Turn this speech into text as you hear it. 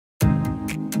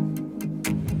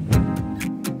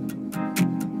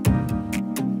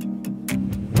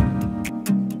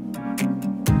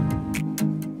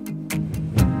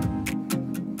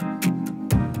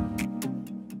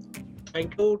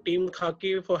Thank you, Team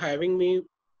Khaki, for having me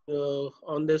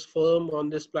on this forum, on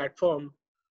this platform,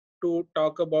 to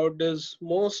talk about this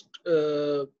most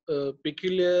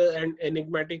peculiar and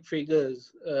enigmatic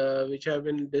figures which have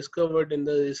been discovered in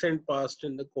the recent past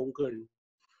in the Konkan.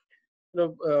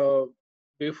 You know,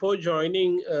 before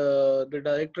joining the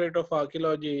Directorate of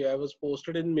Archaeology, I was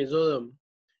posted in Mizoram,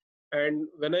 and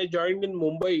when I joined in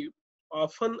Mumbai,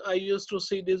 often I used to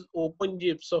see these open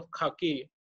jeeps of khaki,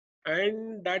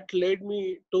 and that led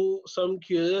me to some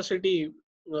curiosity.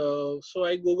 So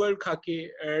I googled khaki,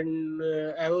 and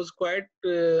I was quite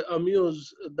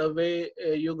amused the way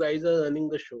you guys are running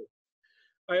the show.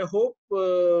 I hope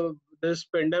this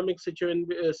pandemic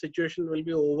situation will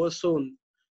be over soon,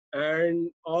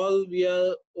 and all we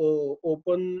are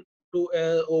open to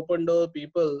open door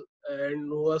people and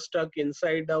who are stuck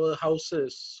inside our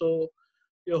houses. So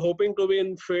we're hoping to be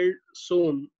in field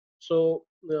soon. So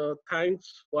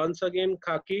thanks once again,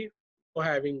 Khaki, for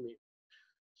having me.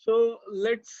 So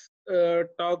let's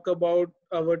talk about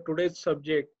our today's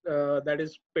subject, that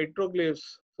is petroglyphs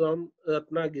from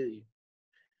Ratnagiri.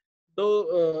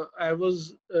 Though I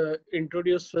was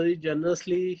introduced very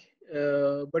generously,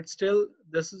 but still,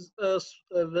 this is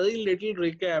a very little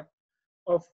recap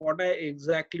of what I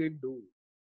exactly do.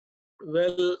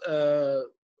 Well,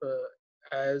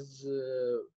 as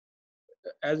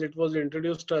as it was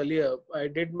introduced earlier, I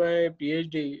did my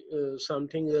PhD,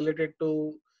 something related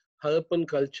to Harappan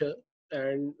culture,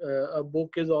 and a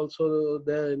book is also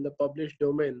there in the published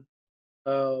domain.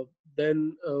 Uh,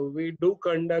 then we do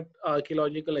conduct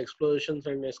archaeological explorations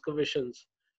and excavations.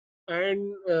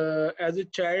 And as a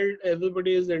child,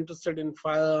 everybody is interested in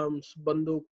firearms,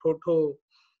 banduk, photo,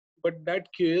 but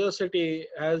that curiosity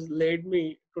has led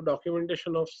me to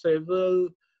documentation of several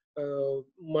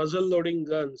muzzle loading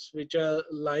guns which are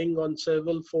lying on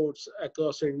several forts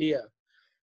across India.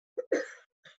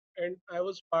 And I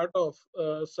was part of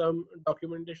some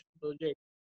documentation project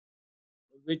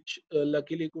which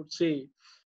luckily could see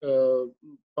uh,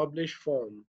 published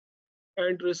form.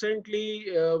 And recently,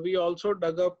 we also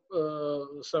dug up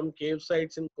some cave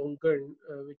sites in Konkan,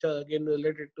 which are again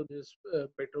related to these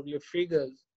petroglyph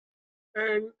figures.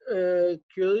 And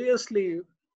curiously,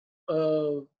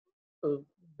 uh, uh,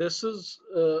 this is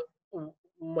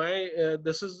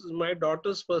this is my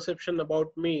daughter's perception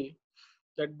about me,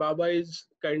 that Baba is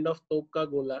kind of Tokka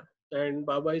Gola, and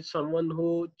Baba is someone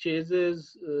who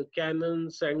chases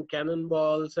cannons and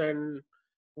cannonballs and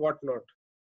whatnot.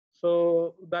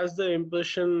 So that's the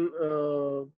impression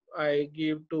I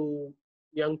give to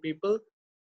young people.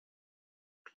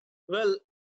 Well,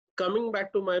 coming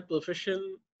back to my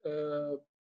profession, uh,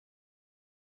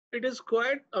 it is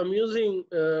quite amusing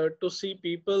to see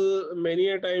people many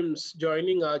a times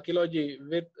joining archaeology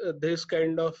with this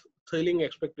kind of thrilling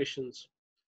expectations.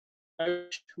 I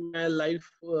wish my life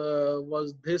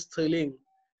was this thrilling.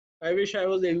 I wish I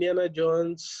was Indiana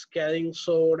Jones carrying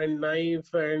sword and knife,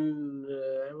 and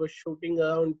I was shooting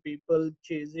around people,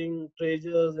 chasing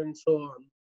treasures and so on.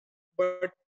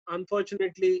 But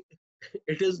unfortunately,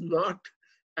 it is not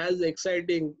as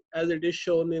exciting as it is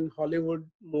shown in Hollywood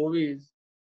movies.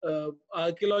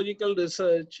 Archaeological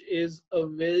research is a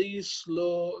very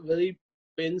slow, very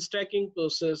painstaking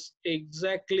process,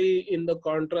 exactly in the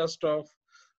contrast of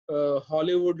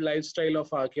Hollywood lifestyle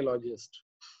of archaeologist.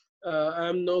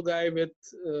 I'm no guy with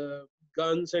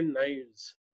guns and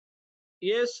knives.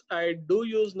 Yes, I do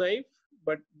use knife,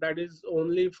 but that is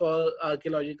only for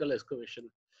archaeological excavation.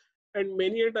 And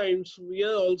many a times we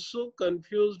are also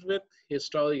confused with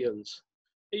historians.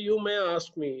 You may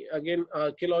ask me again,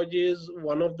 archaeology is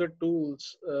one of the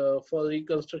tools for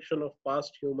reconstruction of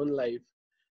past human life.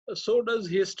 So does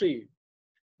history.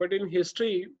 But in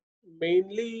history,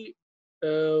 mainly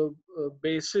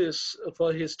basis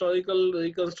for historical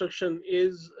reconstruction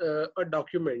is a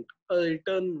document, a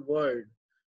written word,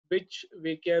 which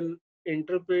we can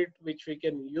interpret, which we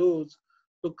can use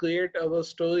to create our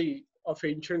story of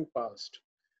ancient past.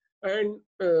 And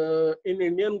in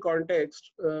Indian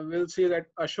context, we'll see that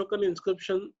Ashokan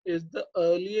inscription is the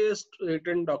earliest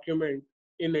written document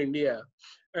in India.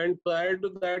 And prior to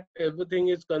that, everything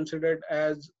is considered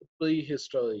as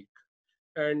prehistoric.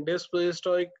 And this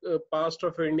prehistoric past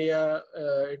of India,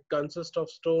 it consists of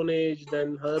Stone Age,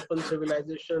 then Harappan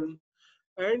civilization,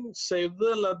 and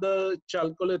several other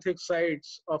Chalcolithic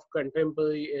sites of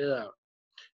contemporary era.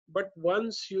 But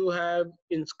once you have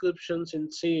inscriptions in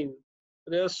scene,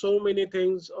 there are so many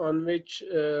things on which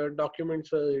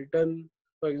documents were written.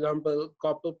 For example,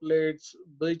 copper plates,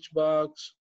 birch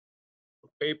barks,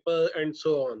 paper, and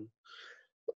so on.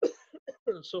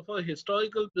 So for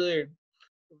historical period,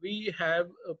 we have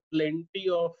plenty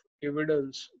of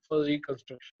evidence for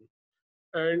reconstruction.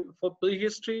 And for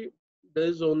prehistory, there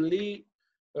is only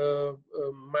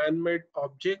man-made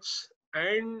objects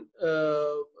and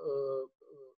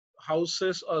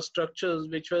houses or structures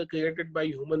which were created by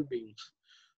human beings.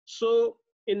 So,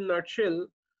 in nutshell,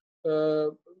 uh,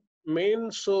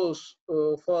 main source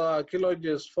for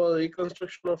archaeologists for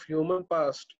reconstruction of human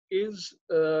past is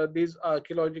these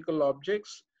archaeological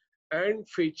objects and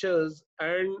features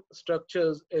and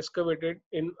structures excavated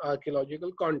in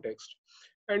archaeological context.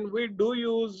 And we do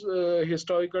use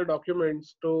historical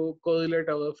documents to correlate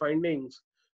our findings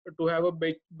to have a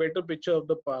better picture of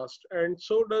the past. And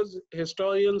so does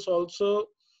historians also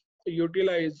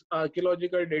utilize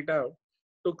archaeological data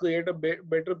to create a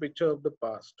better picture of the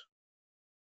past.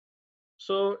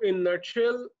 So, in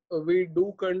nutshell, we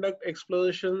do conduct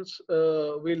explorations.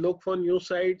 We look for new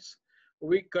sites.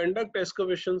 We conduct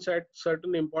excavations at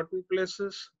certain important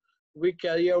places. We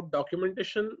carry out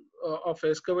documentation of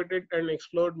excavated and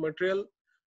explored material.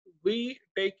 We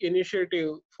take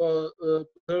initiative for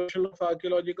preservation of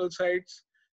archaeological sites,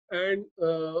 and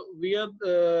we are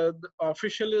the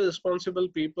officially responsible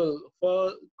people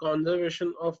for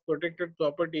conservation of protected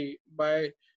property by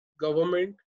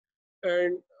government,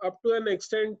 and up to an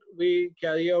extent we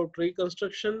carry out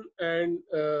reconstruction, and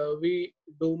we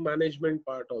do management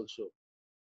part also.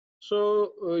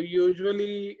 So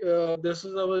usually this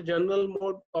is our general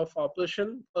mode of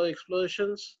operation for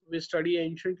explorations. We study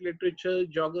ancient literature,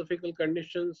 geographical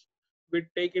conditions. We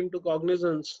take into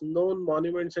cognizance known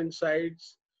monuments and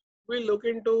sites. We look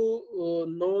into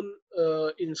known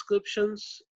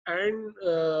inscriptions and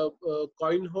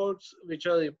coin hoards which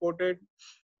are reported.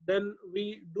 Then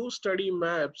we do study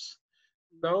maps.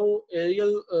 Now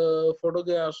aerial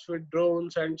photographs with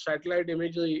drones and satellite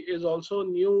imagery is also a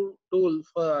new tool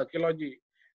for archaeology.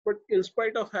 But in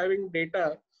spite of having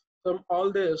data from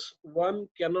all this, one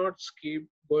cannot keep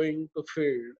going to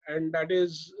field, and that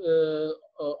is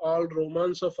all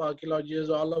romance of archaeology is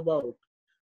all about.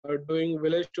 Doing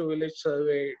village to village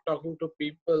survey, talking to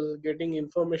people, getting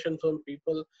information from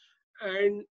people,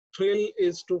 and thrill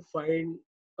is to find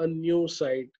a new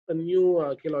site, a new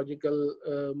archaeological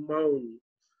mound.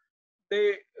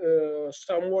 They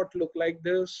somewhat look like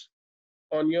this.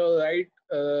 On your right,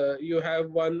 you have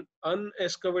one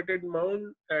unexcavated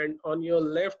mound, and on your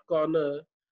left corner,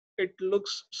 it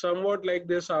looks somewhat like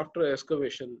this after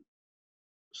excavation.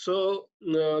 So,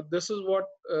 this is what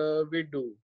we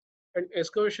do. And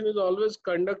excavation is always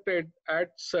conducted at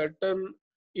certain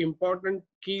important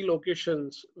key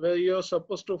locations where you're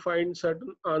supposed to find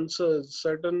certain answers,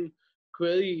 certain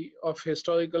query of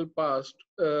historical past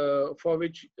for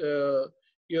which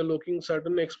you're looking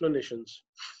certain explanations.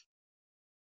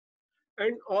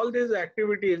 And all these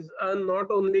activities are not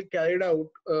only carried out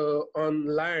on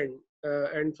land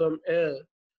and from air,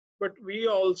 but we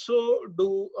also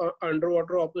do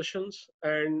underwater operations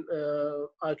and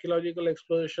archaeological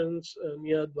explorations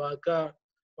near Dwarka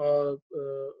or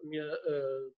near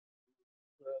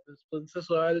this Princess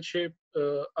Royal ship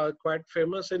are quite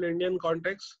famous in Indian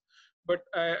context. But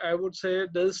I would say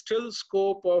there's still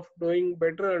scope of doing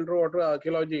better underwater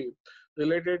archaeology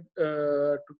related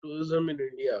to tourism in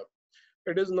India.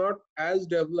 It is not as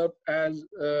developed as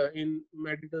in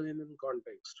Mediterranean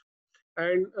context.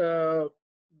 And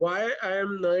why I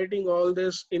am narrating all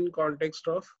this in context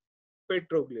of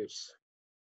petroglyphs.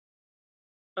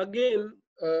 Again,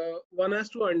 one has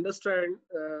to understand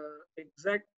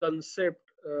exact concept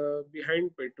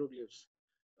behind petroglyphs.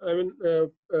 I mean,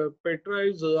 petra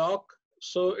is rock,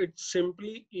 so it's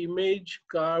simply image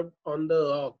carved on the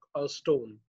rock or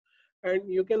stone. And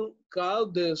you can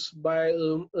carve this by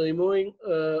removing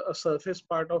a surface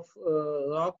part of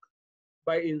rock,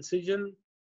 by incision,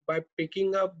 by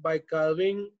picking up, by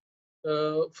carving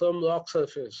from rock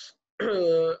surface.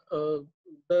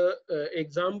 The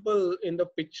example in the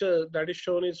picture that is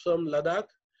shown is from Ladakh,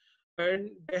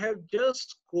 and they have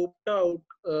just scooped out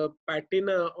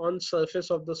patina on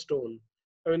surface of the stone.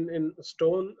 I mean, in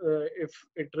stone, if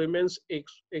it remains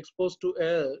exposed to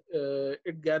air,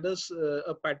 it gathers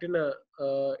a patina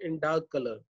in dark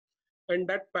color, and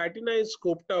that patina is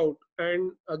scoped out,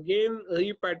 and again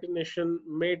repatination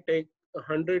may take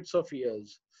hundreds of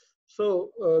years.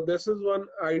 So this is one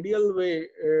ideal way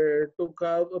to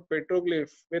carve a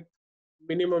petroglyph with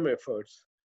minimum efforts.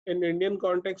 In Indian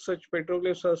context, such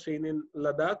petroglyphs are seen in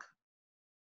Ladakh.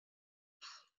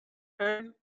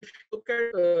 And if you look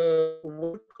at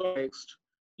world context,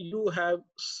 you have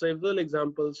several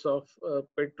examples of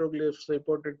petroglyphs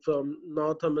reported from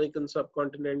North American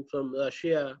subcontinent, from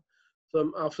Russia,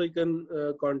 from African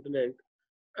continent,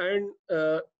 and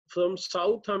from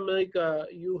South America.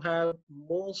 You have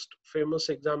most famous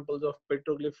examples of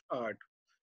petroglyph art.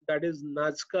 that is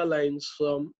Nazca lines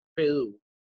from Peru.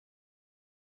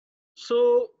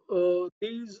 So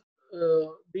these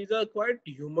are quite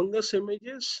humongous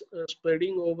images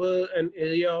spreading over an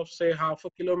area of say half a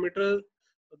kilometer.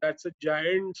 That's a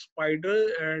giant spider,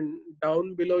 and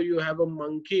down below you have a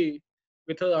monkey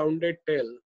with a rounded tail.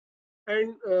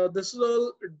 And this is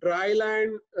all dry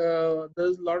land.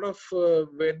 There's a lot of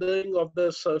weathering of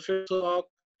the surface rock.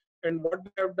 And what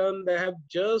they have done, they have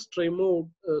just removed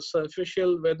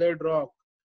superficial weathered rock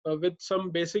with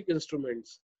some basic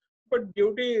instruments. But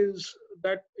beauty is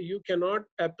that you cannot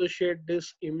appreciate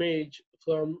this image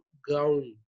from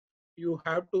ground. You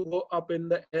have to go up in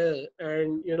the air,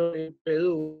 and in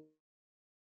Peru,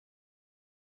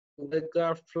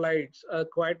 aircraft flights are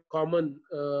quite common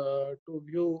to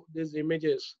view these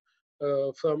images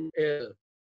from air.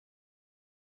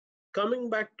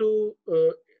 Coming back to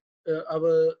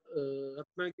our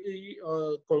Ratnagiri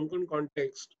or Konkan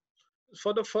context,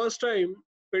 for the first time,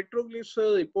 petroglyphs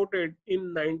were reported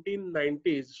in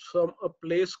 1990s from a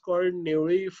place called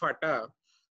Neuri Fata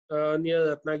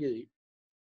near Ratnagiri.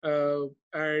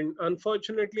 And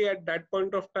unfortunately, at that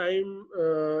point of time,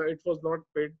 it was not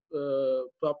paid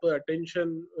proper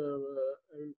attention,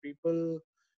 and people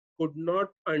could not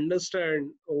understand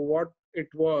what it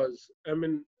was. I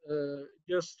mean,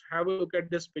 just have a look at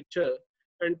this picture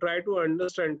and try to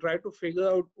understand, try to figure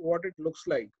out what it looks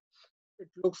like. It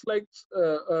looks like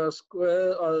a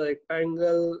square or a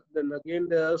rectangle. Then again,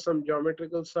 there are some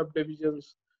geometrical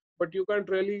subdivisions, but you can't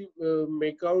really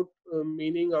make out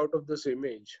meaning out of this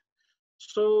image.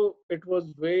 So it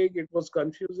was vague, it was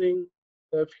confusing.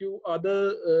 A few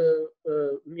other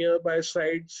nearby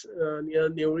sites near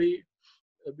Neuri,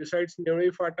 besides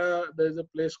Neuri Fata, there's a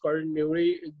place called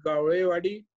Neuri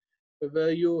Gaurewadi,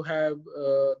 where you have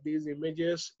these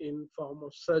images in form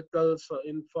of circles or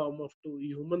in form of two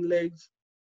human legs.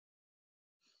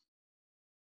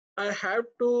 I have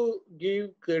to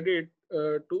give credit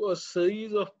to a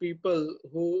series of people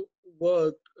who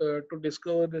worked to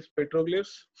discover these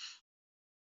petroglyphs,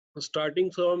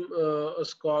 starting from a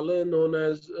scholar known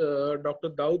as Dr.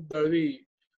 Daud Darvi,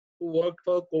 who worked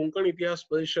for Konkan Itihas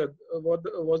Parishad,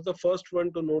 was the first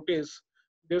one to notice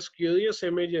these curious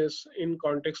images in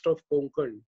context of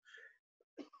Konkan.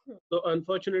 So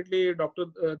unfortunately, Dr.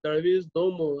 Darvi is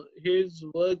no more. His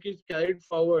work is carried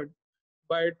forward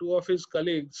by two of his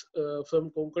colleagues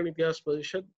from Konkan Itihas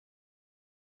Parishad,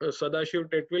 Sadashiv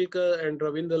Tetwilkar and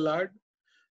Ravindra Lad.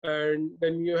 And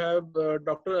then you have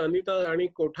Dr. Anita Rani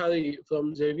Kothari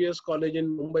from Xavier's College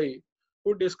in Mumbai,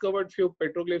 who discovered few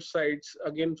petroglyph sites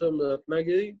again from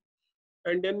Ratnagiri.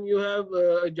 And then you have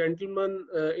a gentleman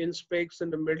in specs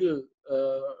in the middle,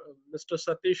 Mr.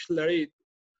 Satish Larit,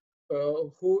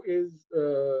 who is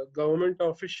a government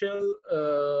official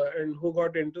and who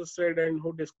got interested and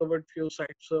who discovered few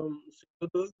sites from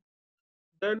Sindhudurg.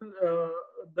 Then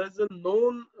there's a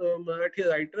known Marathi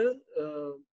writer,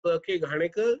 P.K.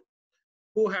 Ghanekar,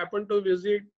 who happened to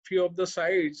visit few of the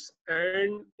sites,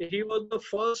 and he was the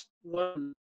first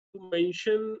one to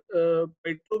mention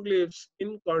petroglyphs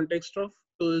in context of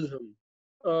tourism.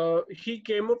 He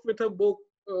came up with a book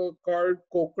called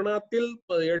Kokanatil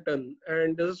Paryatan,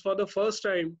 and this is for the first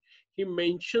time he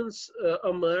mentions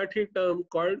a Marathi term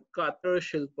called Katar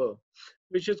Shilpa,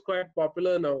 which is quite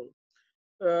popular now.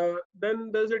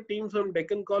 Then there's a team from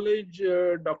Deccan College,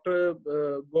 Dr.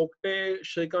 Gokte,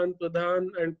 Shrikant Pradhan,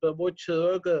 and Prabodh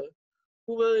Shirvakar,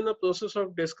 who were in a process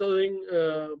of discovering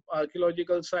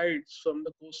archaeological sites from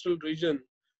the coastal region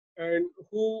and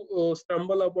who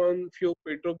stumble upon few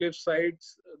petroglyph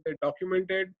sites they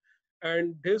documented.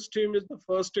 And this team is the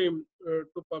first team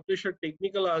to publish a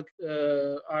technical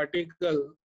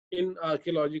article in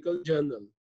archaeological journal.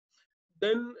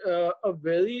 Then a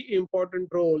very important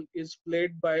role is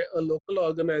played by a local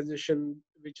organization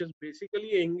which is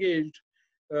basically engaged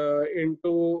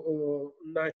into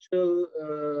natural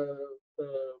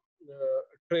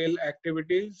trail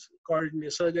activities called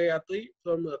Nisarga Yatri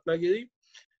from Ratnagiri.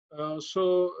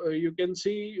 So you can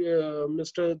see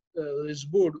Mr.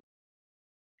 Rizbud,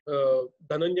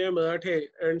 Dhananjay Marathe,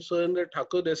 and Surendra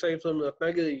Thakur Desai from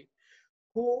Ratnagiri,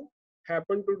 who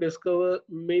happened to discover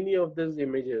many of these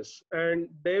images, and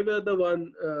they were the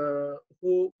one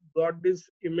who brought these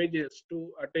images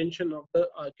to attention of the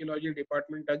archaeology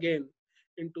department again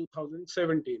in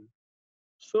 2017.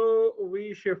 So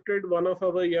we shifted one of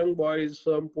our young boys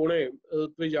from Pune,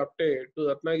 Ritwij Apte,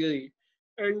 to Ratnagiri,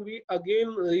 and we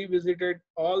again revisited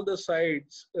all the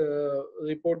sites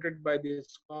reported by the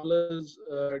scholars,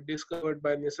 discovered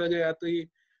by Nisargayatri,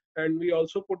 and we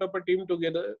also put up a team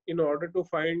together in order to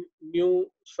find new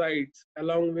sites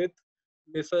along with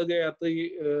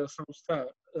Nisargayatri Samstha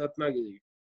Ratnagiri.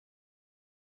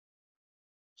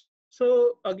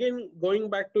 So again, going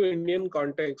back to Indian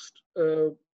context, uh,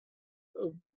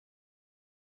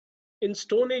 in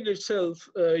Stone Age itself,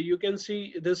 you can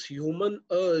see this human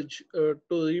urge to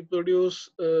reproduce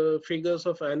figures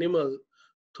of animal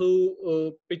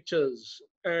through pictures,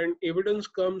 and evidence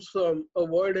comes from a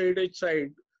World Heritage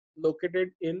Site located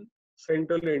in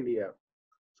central India.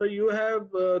 So you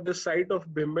have the site of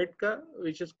Bhimbetka,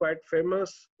 which is quite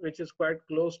famous, which is quite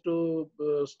close to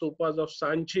stupas of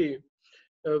Sanchi,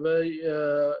 where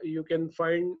you can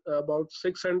find about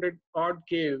 600 odd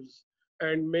caves,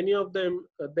 and many of them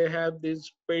they have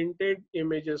these painted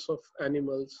images of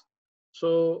animals.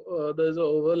 So there's an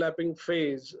overlapping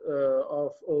phase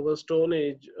of over Stone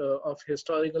Age of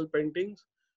historical paintings,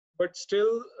 but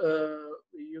still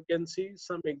you can see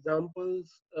some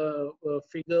examples. A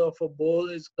figure of a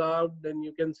boar is carved, then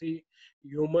you can see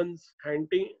humans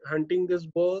hunting this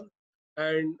boar,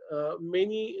 and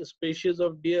many species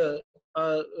of deer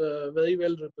are very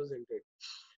well represented.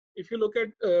 If you look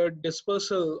at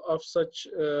dispersal of such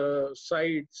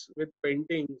sites with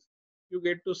paintings, you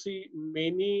get to see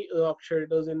many rock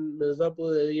shelters in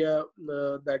Mirzapur area,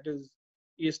 that is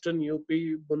eastern UP,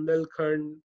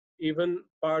 Bundelkhand, even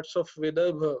parts of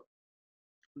Vidarbha.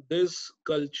 This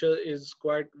culture is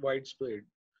quite widespread.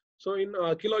 So in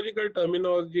archaeological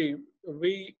terminology,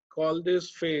 we call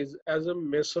this phase as a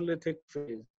Mesolithic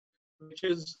phase, which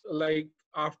is like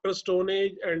after Stone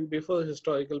Age and before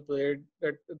historical period,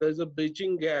 that there's a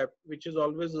breaching gap, which is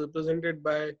always represented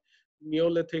by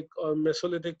Neolithic or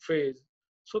Mesolithic phase.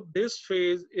 So this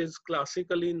phase is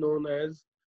classically known as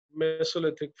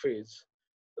Mesolithic phase.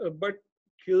 But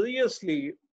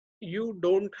curiously, you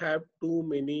don't have too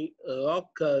many rock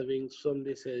carvings from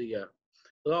this area.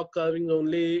 Rock carvings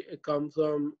only come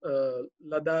from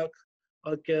Ladakh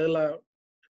or Kerala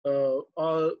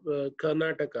or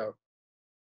Karnataka.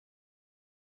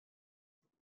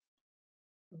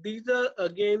 These are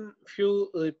again few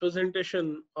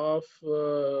representation of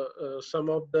some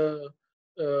of the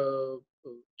uh,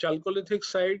 chalcolithic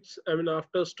sites. I mean,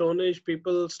 after Stone Age,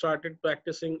 people started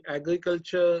practicing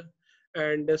agriculture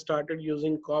and they started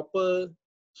using copper.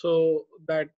 So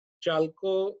that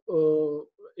chalco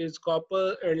is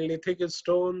copper and lithic is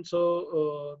stone.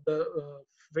 So the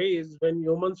phase when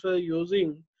humans were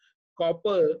using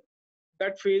copper,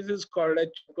 that phase is called as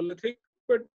chalcolithic,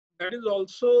 but that is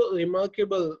also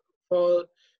remarkable for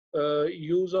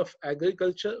use of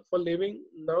agriculture for living.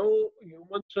 Now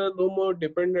humans are no more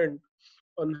dependent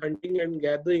on hunting and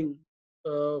gathering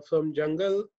from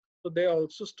jungle, so they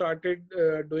also started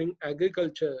doing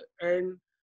agriculture, and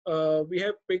we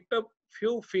have picked up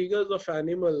few figures of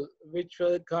animal which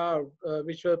were carved,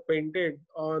 which were painted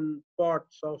on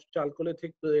pots of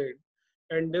chalcolithic period,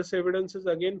 and this evidence is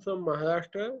again from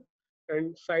Maharashtra,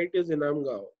 and site is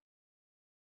Inamgaon.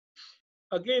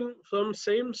 Again, from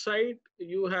same site,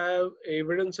 you have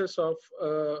evidences of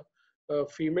a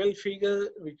female figure,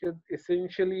 which is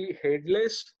essentially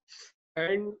headless,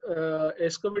 and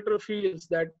excavator feels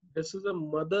that this is a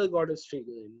mother goddess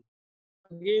figurine.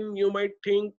 Again, you might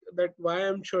think that why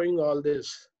I'm showing all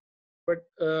this, but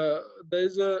there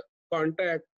is a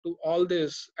contact to all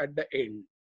this at the end.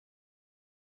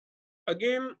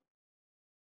 Again,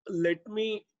 let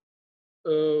me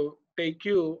uh, take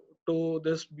you to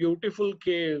this beautiful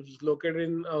caves located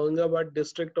in Aurangabad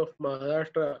district of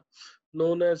Maharashtra,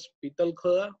 known as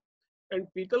Pitalkhora. And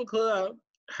Pitalkhora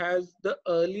has the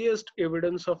earliest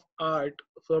evidence of art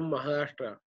from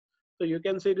Maharashtra. So you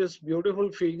can see this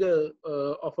beautiful figure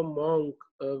of a monk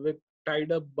with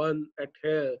tied up bun at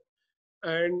hair,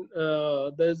 and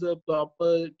there's a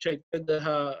proper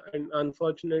Chaitya, and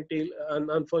unfortunately,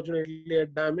 a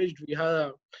damaged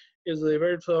vihara is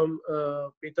revered from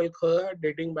Pitalkhora,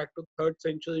 dating back to 3rd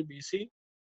century BC.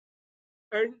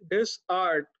 And this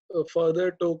art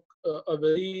further took a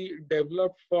very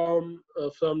developed form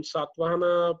from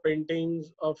Satvahana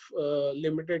paintings of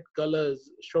limited colors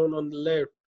shown on the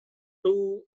left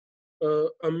to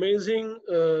amazing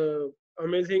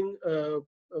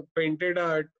painted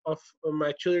art of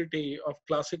maturity of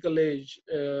classical age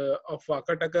of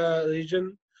Vakataka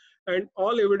region, and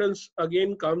all evidence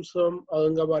again comes from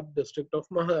Aurangabad district of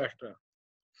Maharashtra.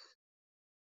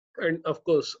 And of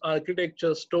course,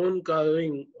 architecture, stone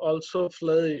carving also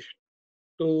flourished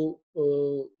to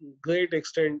great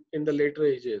extent in the later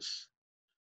ages.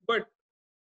 But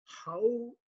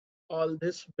how all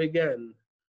this began?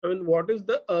 I mean, what is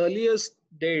the earliest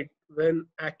date when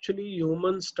actually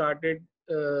humans started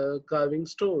carving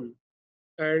stone?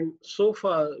 And so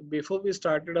far, before we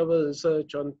started our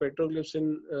research on petroglyphs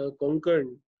in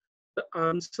Konkan, the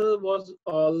answer was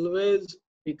always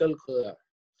Pitalkhora.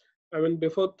 I mean,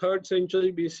 before 3rd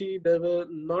century BC, there were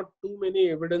not too many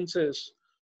evidences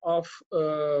of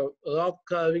rock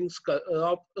carved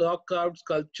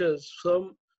sculptures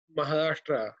from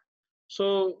Maharashtra.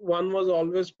 So one was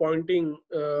always pointing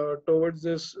towards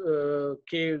this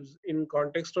caves in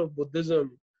context of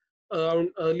Buddhism around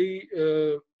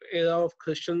era of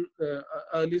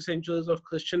early centuries of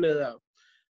Christian era.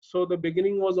 So the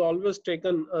beginning was always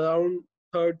taken around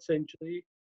 3rd century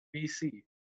BC.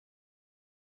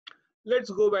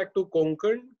 Let's go back to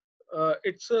Konkan.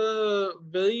 It's a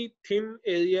very thin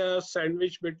area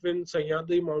sandwiched between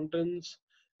Sahyadri Mountains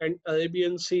and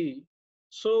Arabian Sea.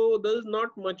 So there's not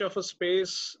much of a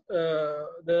space.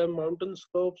 There are mountain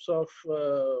slopes of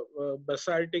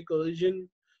basaltic origin.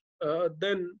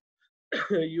 Then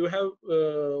you have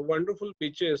wonderful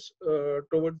beaches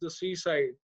towards the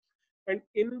seaside. And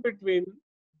in between,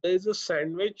 there is a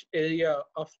sandwich area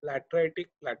of lateritic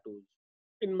plateaus.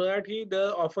 In Marathi, they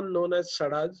are often known as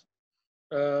sadas,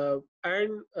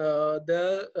 and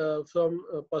they're from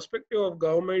a perspective of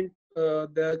government,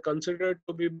 they are considered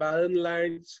to be barren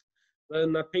lands where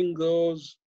nothing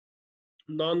grows,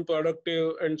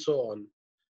 non-productive, and so on.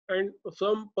 And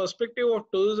from perspective of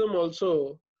tourism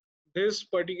also, this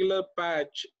particular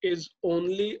patch is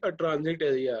only a transit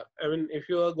area. I mean, if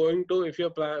you're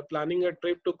planning a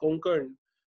trip to Konkan,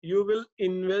 you will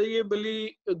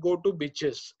invariably go to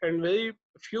beaches, and very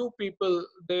few people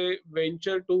they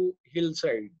venture to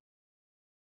hillside.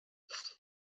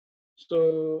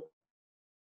 So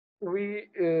we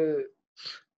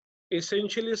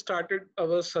essentially started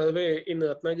our survey in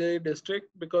Ratnagiri district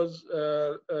because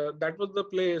that was the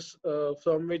place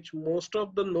from which most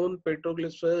of the known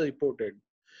petroglyphs were reported.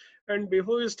 And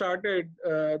before we started,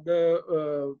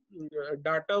 the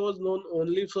data was known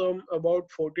only from about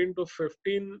 14 to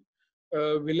 15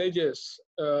 villages.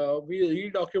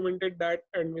 We redocumented that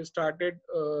and we started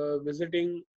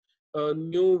visiting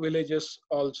new villages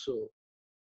also.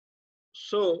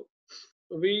 So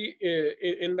we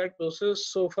in that process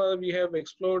so far we have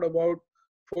explored about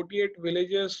 48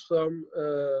 villages from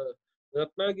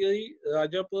Ratnagiri,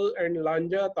 Rajapur and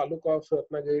Lanja taluka of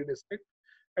Ratnagiri district,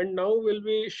 and now we'll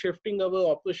be shifting our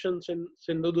operations in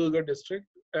Sindhudurga district,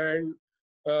 and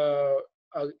uh,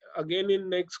 again in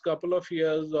next couple of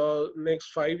years or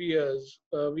next 5 years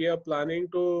we are planning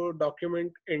to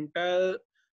document entire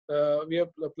we are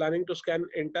planning to scan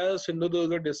entire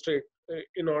Sindhudurga district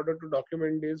in order to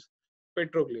document these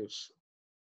petroglyphs.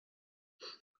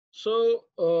 So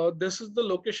this is the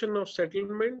location of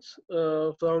settlements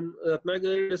from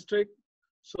Ratnagiri district.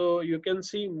 So you can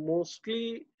see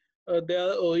mostly they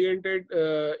are oriented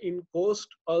in coast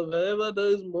or wherever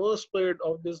there is more spread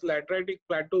of these lateritic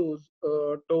plateaus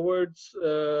towards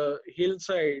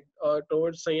hillside or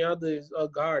towards Sahyadris or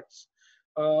Ghats.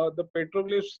 The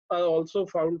petroglyphs are also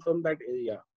found from that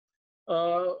area.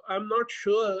 I'm not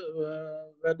sure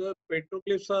whether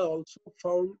petroglyphs are also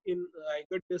found in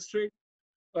Raigad district.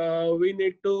 We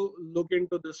need to look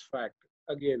into this fact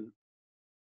again.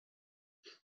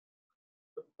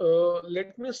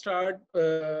 Let me start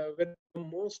with the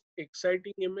most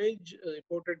exciting image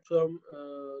reported from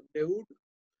Dawood,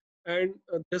 and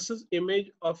this is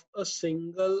image of a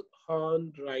single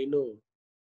horned rhino,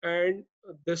 and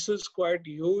this is quite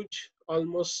huge,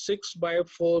 almost 6 by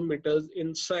 4 meters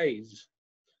in size.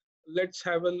 Let's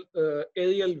have an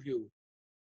aerial view.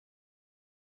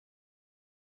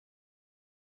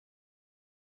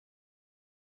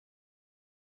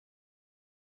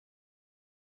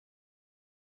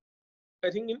 I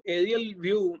think in aerial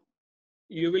view,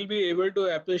 you will be able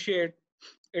to appreciate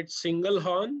its single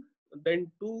horn,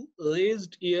 then two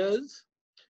raised ears,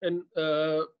 and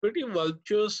pretty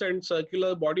vulturous and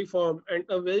circular body form, and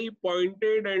a very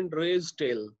pointed and raised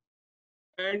tail.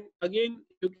 And again,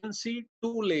 you can see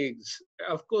two legs.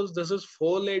 Of course, this is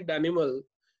four-legged animal,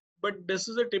 but this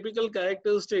is a typical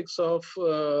characteristics of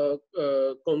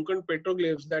Konkan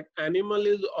petroglyphs, that animal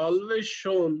is always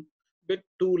shown with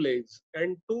two legs,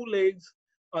 and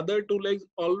other two legs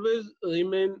always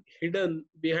remain hidden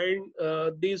behind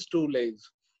these two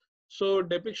legs. So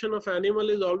depiction of animal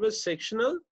is always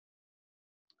sectional,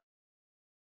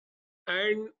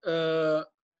 and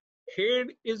head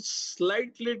is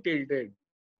slightly tilted,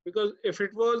 because if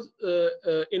it was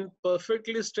in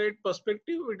perfectly straight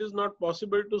perspective, it is not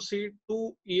possible to see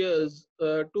two ears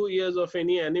of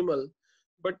any animal,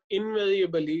 but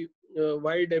invariably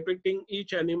while depicting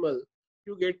each animal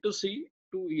you get to see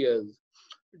two ears.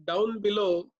 Down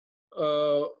below,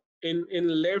 uh,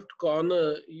 in left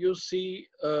corner you see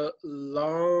a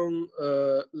long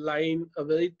line, a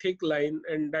very thick line,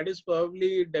 and that is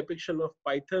probably depiction of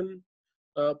python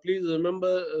Please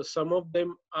remember, some of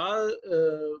them are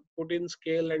put in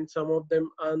scale and some of them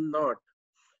are not.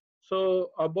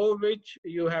 So above which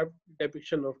you have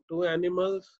depiction of two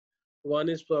animals. One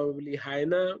is probably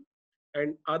hyena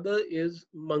and other is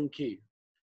monkey.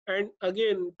 And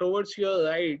again, towards your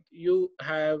right, you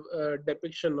have a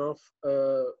depiction of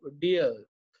deer.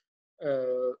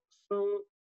 Uh, so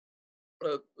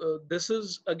this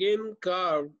is again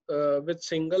carved with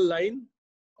single line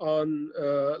on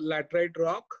laterite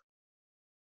rock.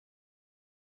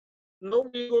 Now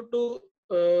we go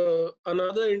to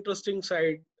another interesting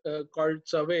site called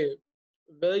Save,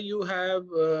 where you have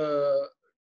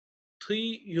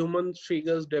three human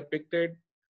figures depicted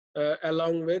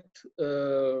along with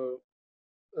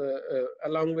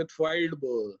along with wild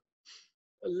boar.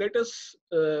 Let us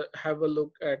have a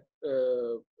look at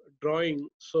drawing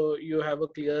so you have a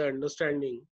clear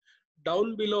understanding.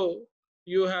 Down below,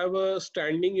 you have a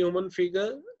standing human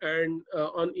figure, and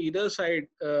on either side,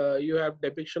 you have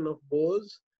depiction of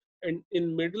boars. And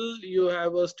in middle, you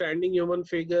have a standing human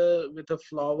figure with a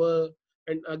flower,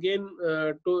 and again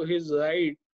to his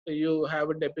right, you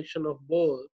have a depiction of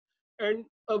boar. And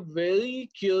a very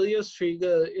curious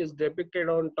figure is depicted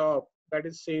on top that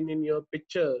is seen in your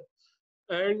picture,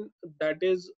 and that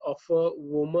is of a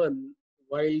woman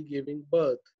while giving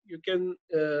birth. You can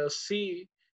see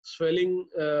swelling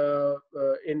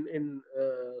in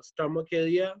stomach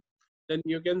area. Then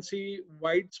you can see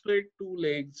widespread two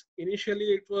legs.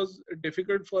 Initially, it was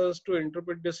difficult for us to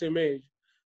interpret this image.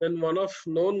 Then one of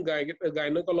known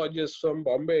gynecologists from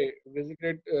Bombay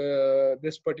visited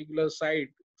this particular site,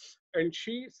 and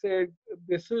she said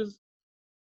this is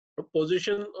a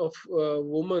position of a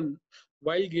woman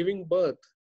while giving birth.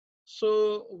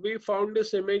 So we found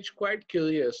this image quite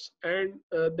curious, and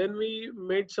then we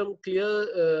made some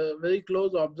clear, very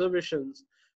close observations,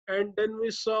 and then we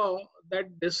saw that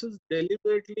this is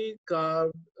deliberately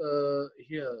carved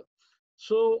here.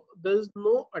 So there is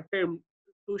no attempt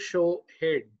to show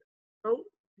head. Now,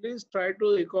 please try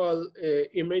to recall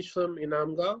a image from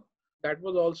Inamga. That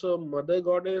was also a mother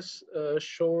goddess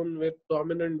shown with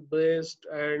prominent breast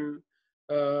and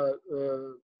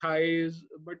thighs,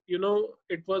 but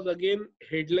it was again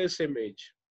headless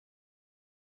image.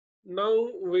 Now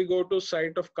we go to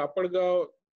site of Kapadgaon.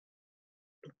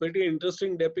 Pretty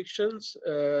interesting depictions.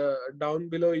 Down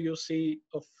below you see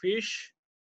a fish.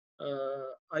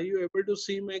 Are you able to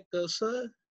see my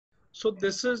cursor? So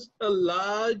this is a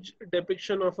large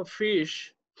depiction of a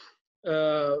fish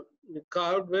uh,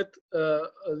 carved with a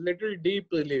little deep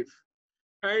relief.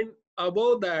 And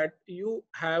above that, you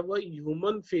have a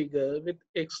human figure with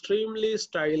extremely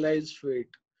stylized feet.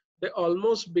 They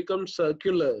almost become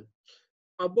circular,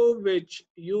 above which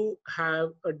you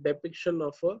have a depiction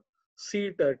of a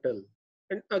sea turtle.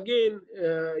 And again,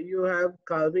 you have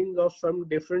carvings of some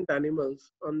different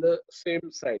animals on the same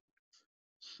side.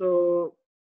 So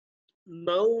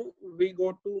now we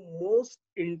go to most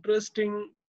interesting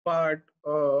part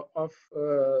of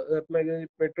Ratnagiri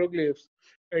petroglyphs,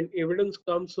 and evidence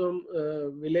comes from a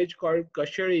village called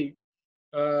Kashari,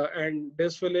 and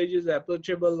this village is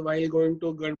approachable while going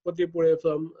to Ganpatipure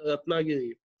from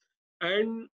Ratnagiri.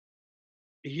 And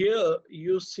here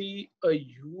you see a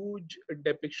huge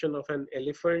depiction of an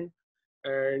elephant.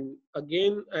 And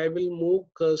again, I will move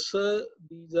cursor.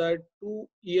 These are two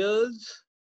ears,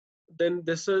 then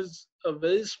this is a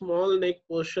very small neck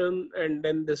portion, and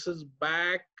then this is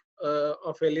back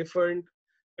of elephant,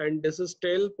 and this is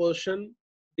tail portion.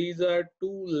 These are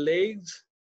two legs,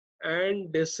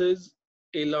 and this is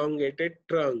elongated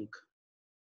trunk.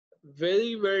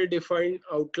 Very well defined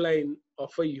outline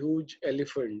of a huge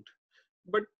elephant.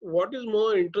 But what is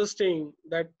more interesting,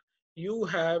 that you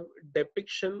have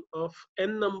depiction of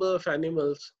n number of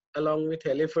animals along with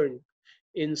elephant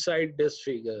inside this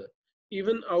figure.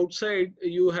 Even outside,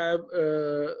 you have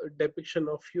a depiction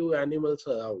of few animals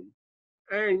around.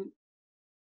 And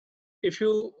if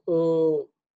you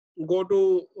go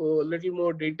to a little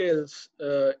more details,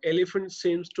 elephant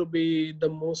seems to be the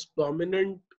most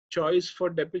prominent choice for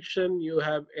depiction. You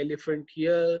have elephant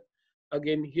here,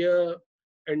 again here,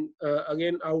 and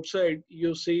again outside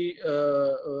you see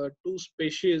two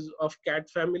species of cat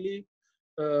family,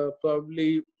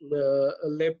 probably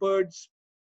leopards.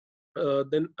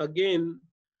 Then again,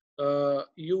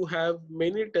 you have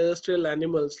many terrestrial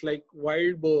animals like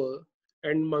wild boar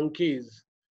and monkeys.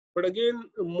 But again,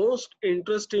 most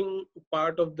interesting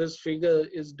part of this figure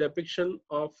is depiction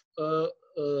of a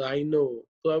rhino.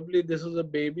 Probably this is a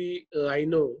baby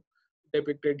rhino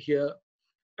depicted here.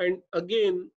 And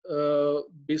again,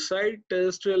 beside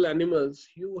terrestrial animals,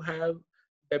 you have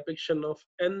depiction of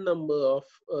n number of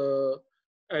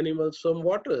animals from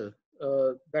water.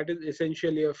 that is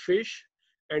essentially a fish,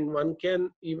 and one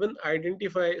can even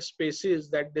identify species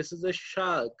that this is a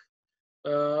shark,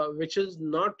 which is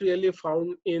not really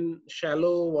found in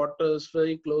shallow waters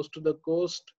very close to the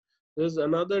coast. There's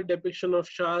another depiction of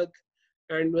shark,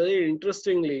 and very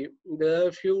interestingly, there are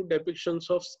a few depictions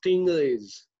of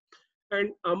stingrays.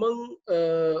 And among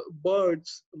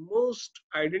birds, most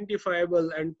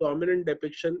identifiable and prominent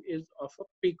depiction is of a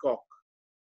peacock.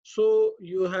 So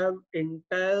you have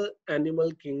entire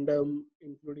animal kingdom,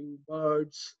 including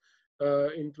birds,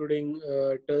 including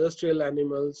terrestrial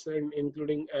animals, and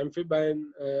including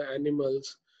amphibian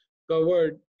animals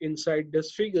covered inside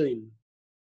this figurine.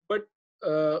 But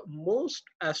most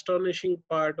astonishing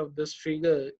part of this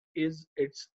figure is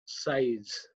its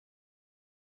size,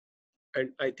 and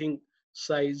I think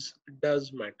size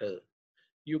does matter.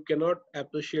 You cannot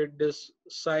appreciate this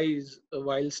size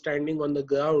while standing on the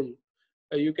ground.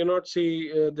 You cannot see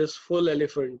this full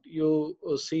elephant. You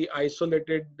see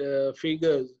isolated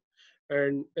figures.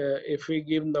 And if we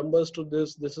give numbers to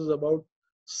this, this is about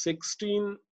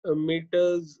 16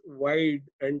 meters wide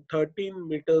and 13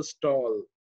 meters tall.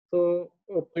 So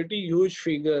a pretty huge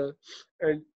figure.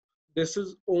 And this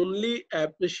is only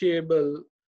appreciable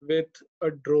with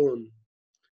a drone.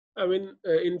 I mean,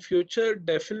 in future,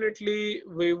 definitely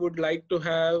we would like to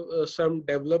have some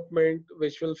development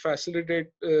which will facilitate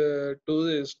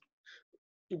tourists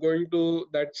going to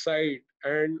that site,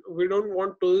 and we don't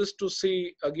want tourists to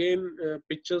see again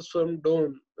pictures from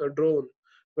drone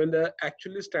when they're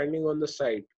actually standing on the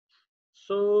site.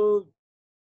 So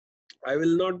I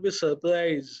will not be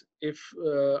surprised if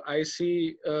I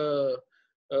see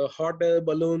a hot air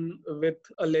balloon with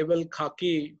a label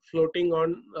Khaki floating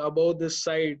on above this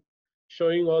side,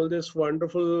 showing all these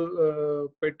wonderful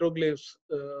petroglyphs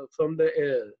from the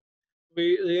air.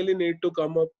 We really need to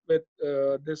come up with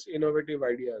this innovative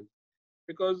ideas,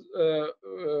 because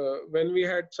when we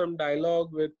had some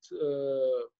dialogue with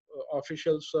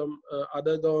officials from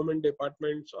other government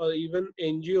departments or even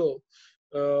NGO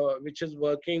which is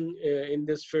working in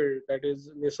this field, that is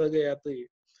Nisargayatri,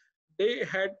 they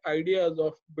had ideas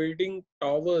of building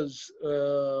towers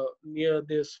near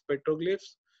these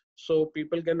petroglyphs so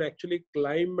people can actually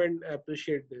climb and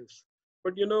appreciate this.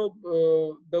 But you know,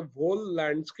 the whole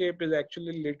landscape is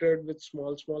actually littered with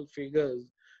small figures.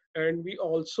 And we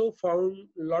also found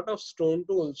a lot of stone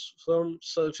tools from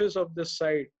surface of this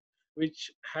site,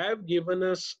 which have given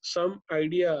us some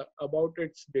idea about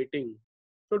its dating.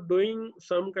 So doing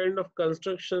some kind of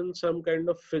construction, some kind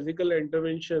of physical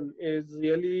intervention is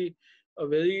really a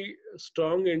very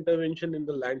strong intervention in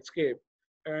the landscape,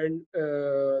 and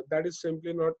that is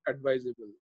simply not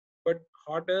advisable. But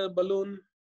hot air balloon,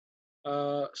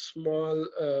 small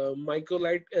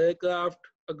microlight aircraft,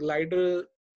 a glider,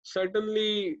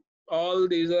 certainly all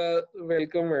these are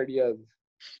welcome ideas.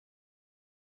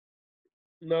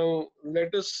 Now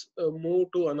let us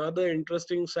move to another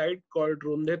interesting site called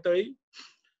Rundhetai,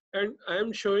 and I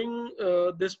am showing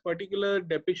this particular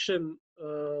depiction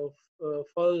for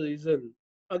a reason.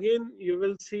 Again, you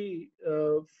will see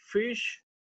fish,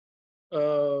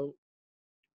 uh,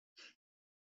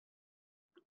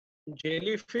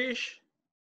 jellyfish,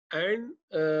 and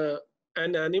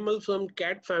an animal from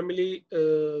cat family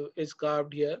is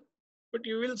carved here. But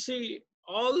you will see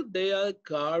all they are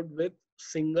carved with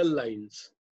single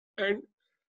lines. And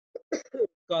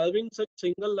carving such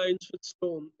single lines with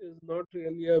stone is not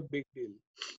really a big deal.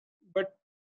 But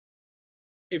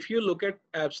if you look at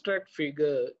abstract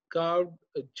figure carved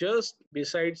just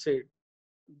besides it,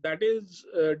 that is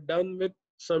done with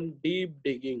some deep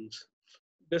diggings.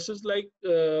 This is like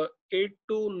 8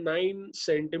 to 9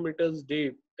 centimeters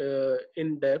deep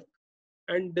in depth,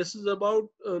 and this is about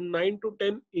 9 to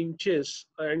 10 inches,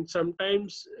 and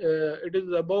sometimes it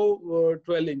is above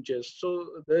 12 inches.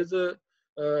 So there's a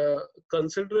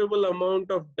considerable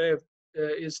amount of depth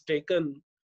is taken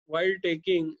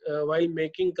while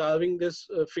making carving this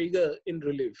figure in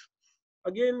relief.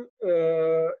 Again,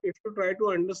 if you try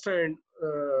to understand,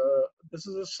 this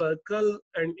is a circle,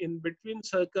 and in between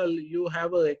circle you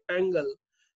have a rectangle,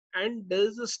 and there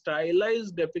is a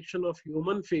stylized depiction of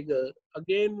human figure,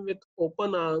 again with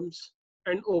open arms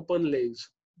and open legs,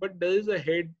 but there is a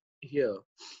head here.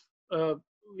 uh,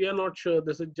 we are not sure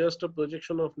this is just a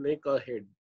projection of neck or head.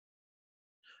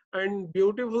 And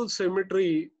beautiful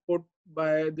symmetry put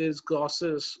by these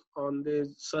crosses on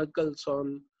these circles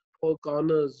on four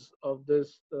corners of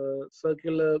this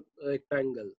circular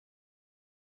rectangle.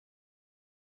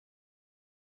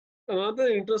 Another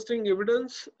interesting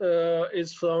evidence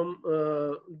is from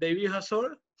Devi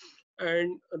Hasor,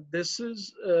 and this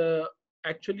is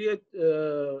actually a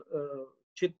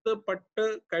chitta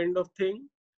patta kind of thing.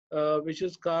 which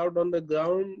is carved on the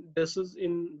ground. This is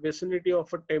in vicinity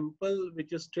of a temple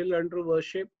which is still under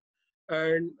worship,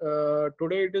 and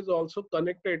today it is also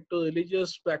connected to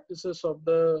religious practices of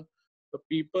the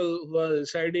people who are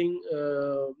residing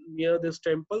near this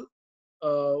temple.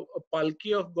 A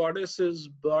palki of goddess is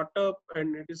brought up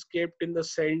and it is kept in the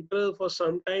center for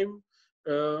some time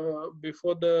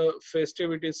before the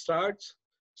festivity starts.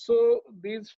 So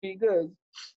these figures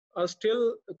are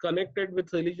still connected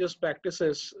with religious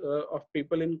practices of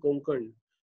people in Konkan.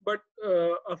 But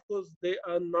of course, they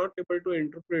are not able to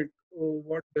interpret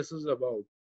what this is about.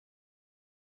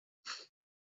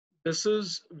 This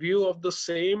is view of the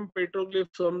same petroglyph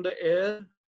from the air.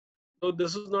 So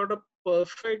this is not a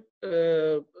perfect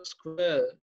square,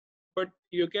 but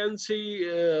you can see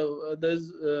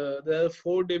there are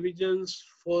four divisions,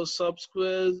 four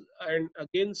sub-squares, and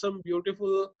again some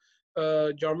beautiful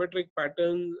geometric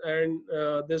patterns and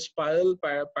the spiral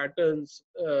patterns,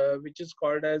 which is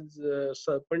called as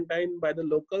serpentine by the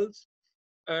locals.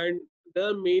 And there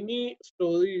are many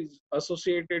stories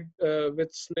associated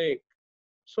with snake.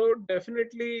 So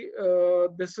definitely,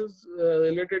 this is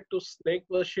related to snake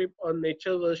worship or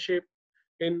nature worship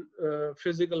in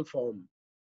physical form.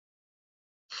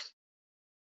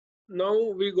 Now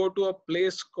we go to a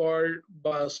place called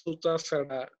Basuta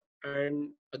Sada, and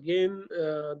again,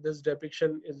 this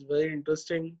depiction is very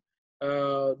interesting.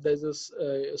 There's this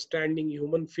standing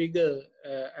human figure,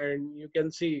 and you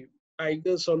can see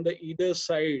tigers on the either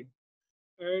side,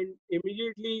 and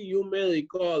immediately you may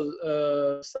recall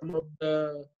some of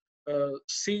the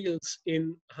seals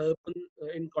in Harappan,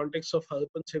 in context of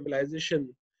Harappan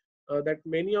civilization, that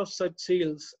many of such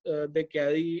seals they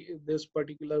carry this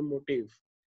particular motif.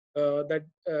 That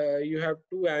you have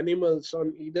two animals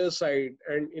on either side,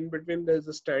 and in between there's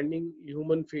a standing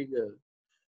human figure.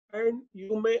 And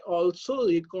you may also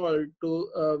recall to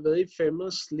a very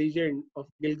famous legend of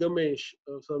Gilgamesh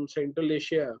from Central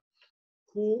Asia,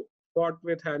 who fought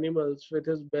with animals with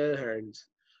his bare hands.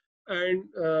 And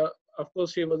of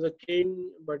course, he was a king,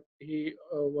 but he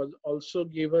was also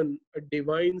given a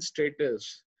divine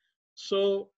status.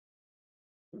 So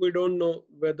we don't know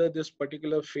whether this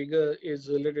particular figure is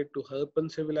related to Harappan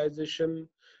civilization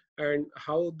and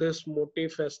how this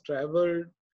motif has traveled.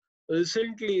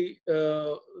 Recently,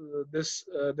 this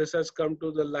has come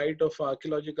to the light of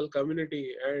archaeological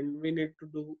community, and we need to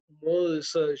do more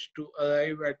research to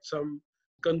arrive at some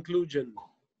conclusion.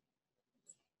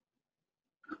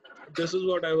 This is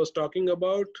what I was talking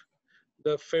about,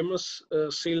 the famous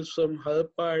seals from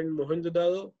Harappa and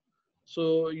Mohenjo-daro.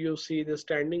 So you see the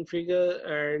standing figure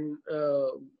and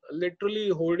literally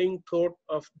holding throat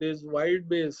of this wild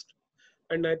beast.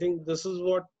 And I think this is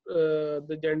what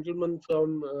the gentleman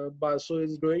from Baso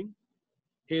is doing.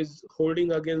 He's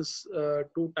holding against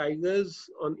two tigers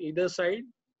on either side.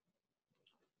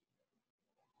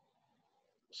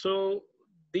 So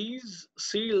these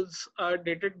seals are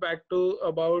dated back to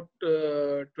about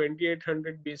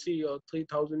 2800 BC or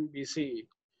 3000 BC.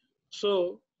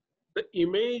 So the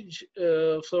image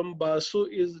from Basu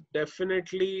is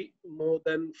definitely more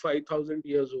than 5000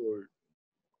 years old.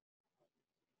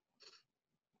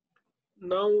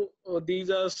 Now,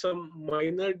 these are some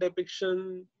minor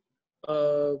depiction.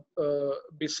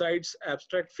 Besides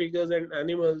abstract figures and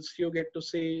animals, you get to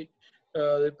see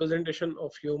representation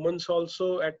of humans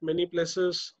also at many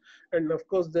places. And of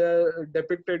course, they are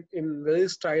depicted in very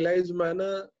stylized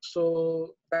manner.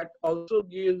 So that also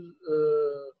gives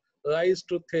rise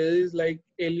to theories like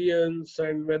aliens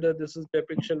and whether this is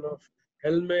depiction of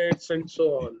helmets and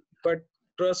so on. But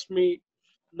trust me,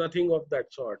 nothing of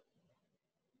that sort.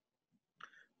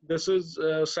 This is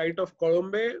a site of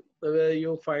Colombe where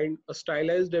you find a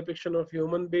stylized depiction of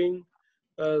human being,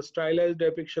 a stylized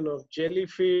depiction of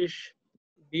jellyfish,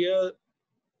 deer,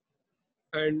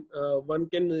 and one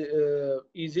can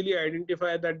easily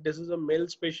identify that this is a male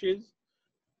species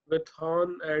with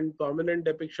horn and prominent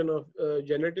depiction of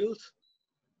genitals.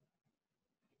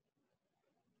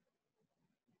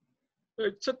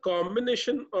 It's a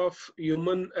combination of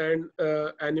human and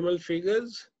animal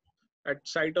figures at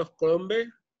site of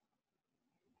Colombe.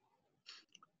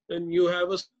 Then you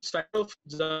have a site of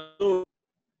Zano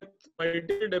with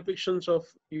multiple depictions of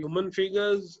human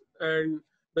figures, and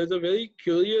there's a very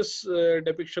curious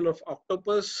depiction of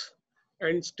octopus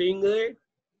and stingray,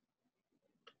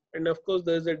 and of course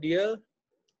there's a deer.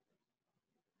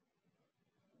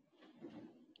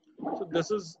 So this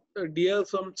is a deer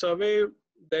from Survey.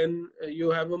 Then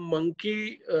you have a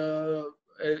monkey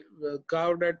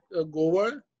carved at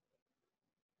Goa.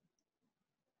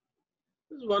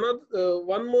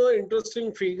 One more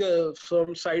interesting figure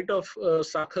from site of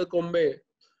Sakhar Kombe.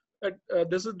 that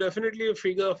this is definitely a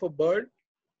figure of a bird,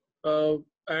 uh,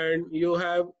 and you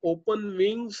have open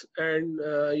wings, and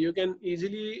you can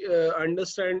easily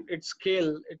understand its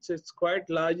scale. It's quite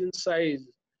large in size,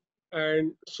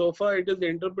 and so far it is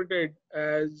interpreted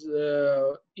as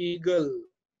eagle,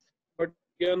 but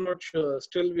we are not sure.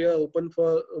 Still, we are open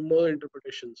for more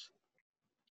interpretations.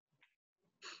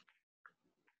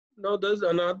 Now, there's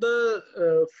another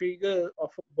figure of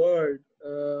a bird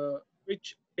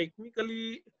which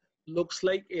technically looks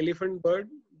like elephant bird,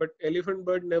 but elephant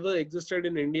bird never existed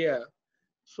in India.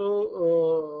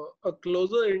 So, a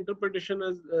closer interpretation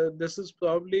is this is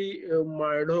probably a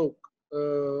Mardhok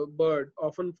bird,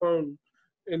 often found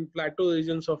in plateau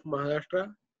regions of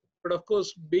Maharashtra. But of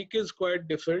course, beak is quite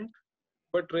different,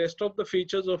 but rest of the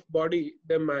features of body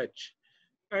they match.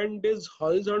 And these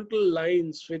horizontal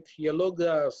lines with yellow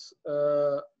grass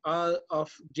are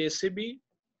of JCB.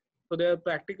 So they are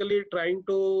practically trying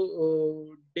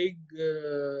to dig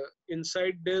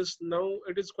inside this. Now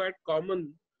it is quite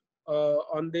common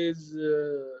on these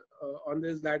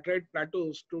laterite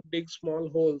plateaus to dig small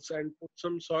holes and put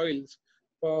some soils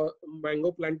for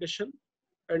mango plantation.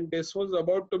 And this was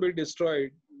about to be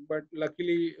destroyed, but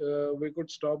luckily we could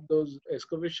stop those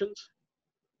excavations.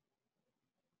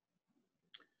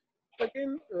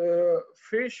 Again,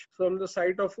 fish from the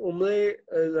site of Umre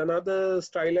is another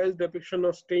stylized depiction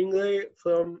of stingray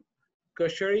from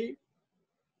Kashari.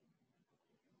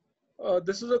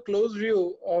 This is a close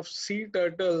view of sea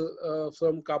turtle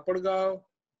from Kapadgaon.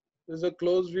 This is a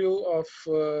close view of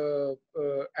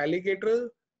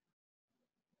alligator.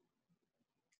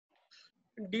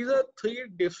 These are three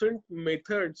different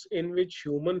methods in which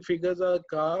human figures are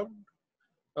carved.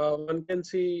 One can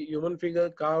see human figure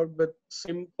carved with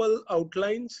simple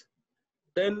outlines.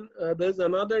 Then there's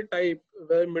another type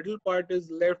where middle part is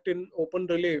left in open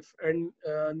relief and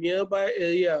nearby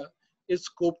area is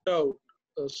scoped out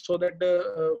so that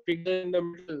the figure in the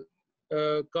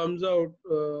middle comes out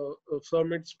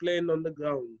from its plane on the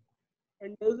ground.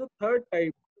 And there's a third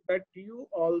type that you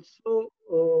also,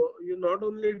 you not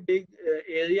only dig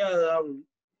area around,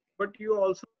 but you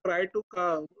also try to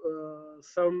carve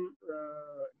some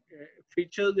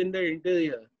features in the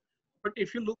interior. But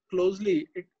if you look closely,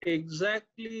 it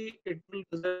will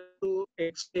resemble to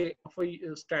X-ray of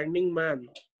a standing man.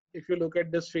 If you look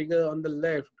at this figure on the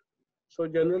left, so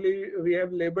generally we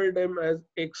have labeled them as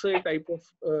X-ray type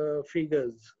of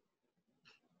figures.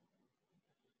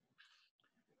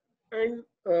 And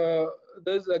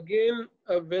there's again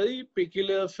a very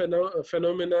peculiar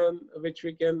phenomenon which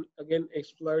we can again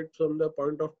exploit from the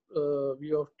point of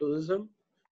view of tourism.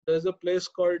 There's a place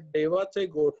called Devache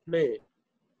Gotne,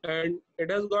 and it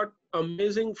has got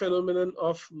amazing phenomenon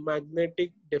of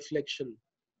magnetic deflection.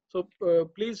 So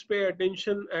please pay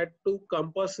attention at two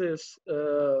compasses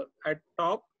at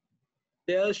top.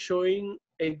 They are showing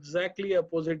exactly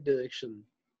opposite direction.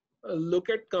 Look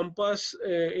at compass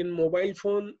in mobile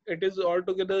phone, it is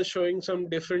altogether showing some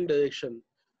different direction.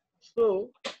 So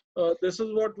this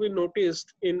is what we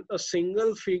noticed in a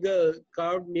single figure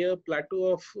carved near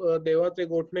plateau of Devate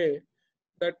Gotne,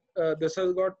 that this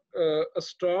has got a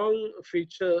strong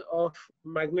feature of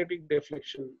magnetic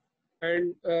deflection.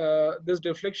 And this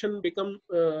deflection become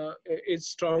is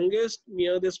strongest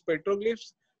near this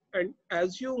petroglyphs. And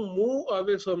as you move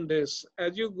away from this,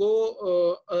 as you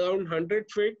go around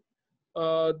 100 feet,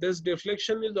 this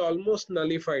deflection is almost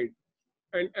nullified.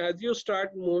 And as you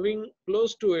start moving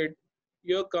close to it,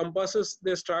 your compasses,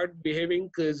 they start behaving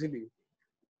crazily.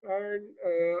 And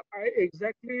I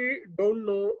exactly don't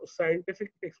know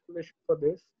scientific explanation for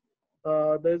this.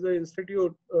 There's an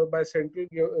institute by central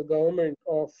government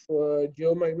of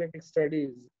geomagnetic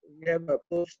studies. We have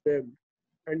approached them,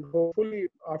 and hopefully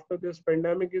after this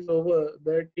pandemic is over,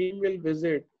 their team will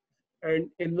visit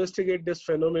and investigate this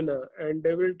phenomena, and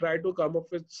they will try to come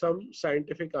up with some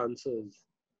scientific answers.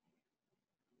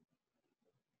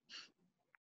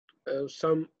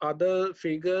 Some other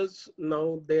figures,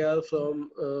 now they are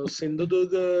from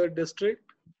Sindhudurga district,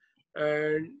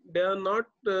 and they are not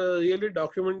really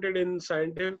documented in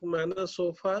scientific manner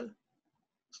so far.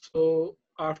 So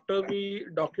after we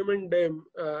document them,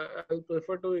 I'll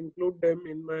prefer to include them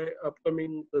in my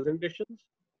upcoming presentations.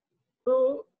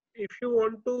 So if you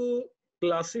want to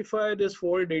classify this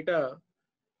whole data,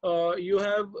 you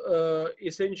have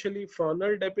essentially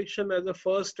faunal depiction as a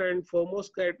first and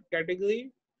foremost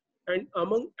category. And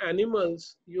among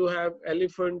animals, you have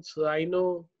elephants,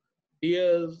 rhino,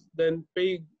 deers, then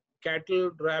pig, cattle,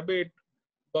 rabbit,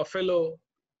 buffalo.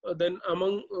 Then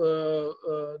among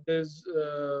there's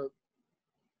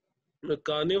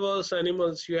carnivorous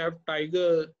animals, you have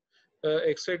tiger,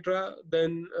 etc.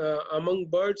 Then among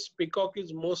birds, peacock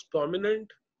is most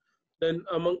prominent. Then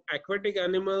among aquatic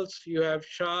animals, you have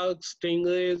sharks,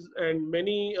 stingrays, and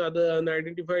many other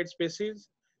unidentified species.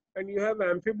 And you have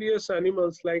amphibious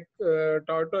animals like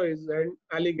tortoise and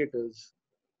alligators.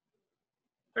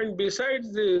 And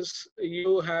besides this,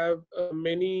 you have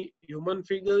many human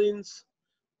figurines,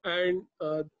 and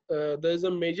there is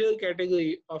a major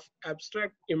category of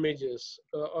abstract images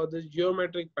or the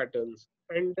geometric patterns.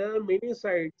 And there are many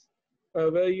sites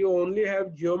where you only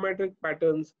have geometric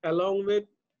patterns along with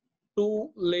two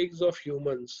legs of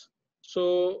humans.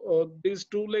 So these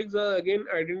two legs are again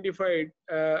identified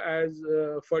as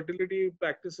fertility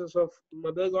practices of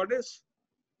Mother Goddess.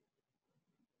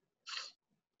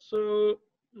 So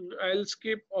I'll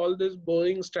skip all these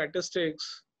boring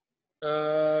statistics,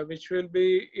 which will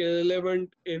be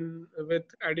irrelevant in with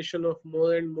addition of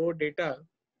more and more data.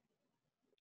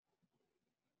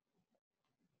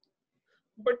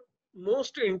 But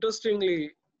most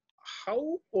interestingly,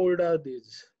 how old are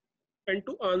these? And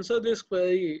to answer this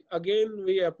query, again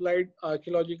we applied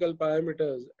archaeological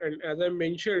parameters. And as I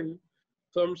mentioned,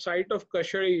 from site of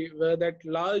Kashari, where that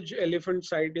large elephant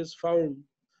site is found,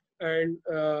 and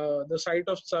the site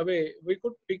of Save, we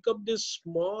could pick up these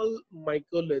small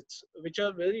microliths, which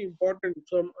are very important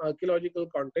from archaeological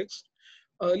context.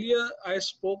 Earlier, I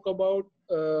spoke about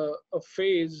a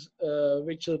phase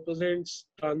which represents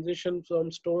transition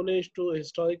from Stone Age to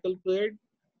historical period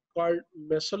called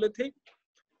Mesolithic.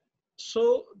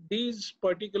 So these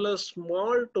particular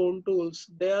small tone tools,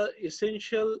 they are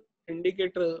essential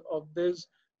indicator of this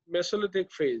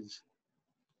Mesolithic phase.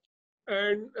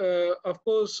 And of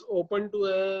course, open to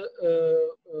a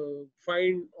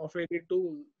find of any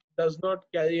tool does not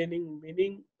carry any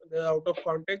meaning. They're out of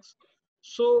context.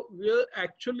 So we are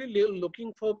actually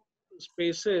looking for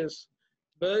spaces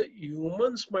where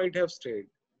humans might have stayed,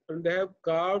 and they have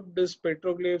carved these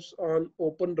petroglyphs on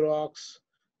open rocks,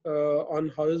 on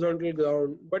horizontal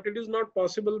ground, but it is not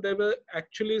possible they were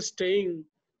actually staying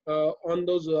on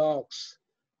those rocks.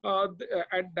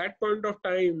 At that point of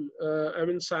time, I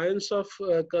mean, science of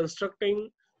constructing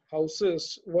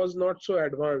houses was not so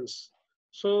advanced.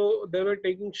 So they were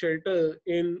taking shelter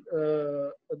in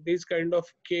these kind of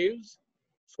caves.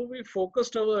 So we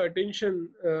focused our attention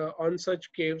on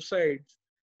such cave sites.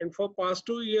 And for past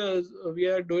 2 years, we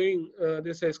are doing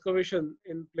this excavation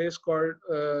in place called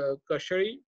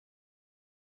Kashari,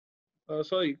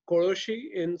 sorry,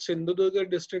 Koroshi in Sindhudurga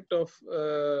district of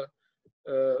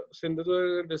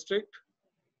Sindhudurga district.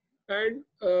 And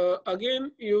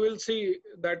again, you will see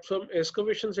that from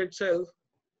excavations itself,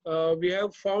 we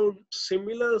have found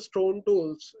similar stone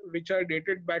tools which are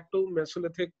dated back to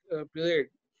Mesolithic period.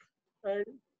 And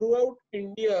throughout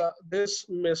India, this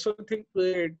Mesolithic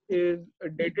period is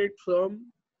dated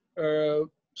from,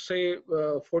 say,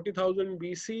 40,000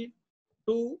 BC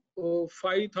to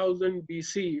 5,000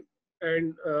 BC.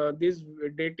 And this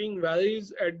dating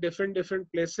varies at different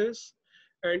places.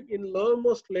 And in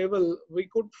lowermost level, we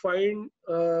could find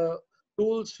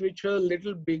tools which are a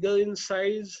little bigger in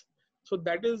size. So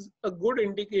that is a good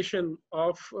indication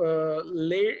of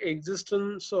late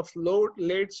existence of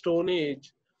late Stone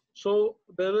Age. So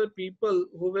there were people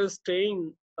who were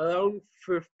staying around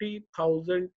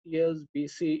 50,000 years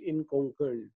BC in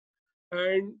Konkan.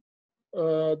 And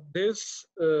this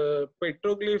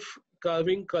petroglyph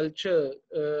carving culture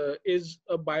is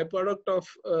a byproduct of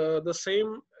the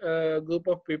same group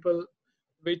of people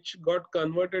which got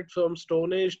converted from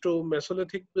Stone Age to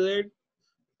Mesolithic period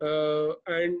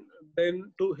and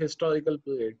then to historical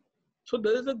period. So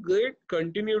there is a great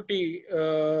continuity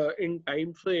in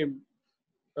time frame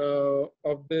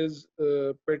of these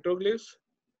petroglyphs,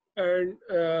 and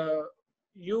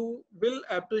you will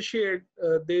appreciate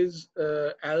this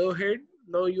arrowhead.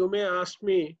 Now you may ask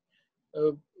me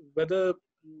uh, whether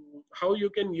how you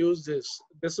can use this.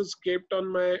 This is kept on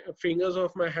my fingers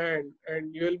of my hand,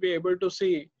 and you will be able to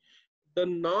see the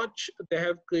notch they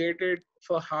have created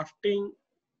for hafting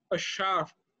a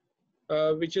shaft,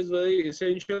 which is very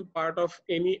essential part of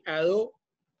any arrow.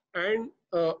 And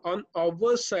on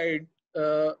our side,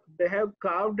 they have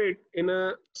carved it in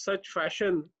a such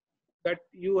fashion that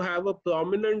you have a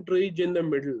prominent ridge in the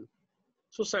middle.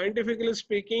 So scientifically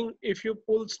speaking, if you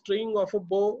pull string of a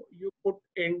bow, you put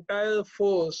entire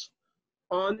force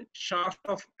on shaft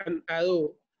of an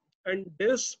arrow, and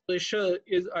this pressure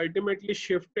is ultimately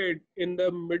shifted in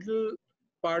the middle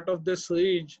part of this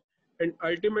ridge, and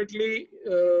ultimately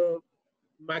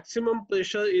maximum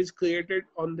pressure is created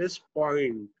on this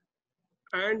point,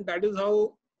 and that is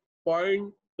how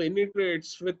point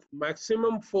penetrates with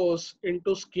maximum force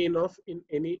into skin of in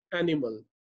any animal.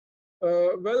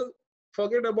 Well,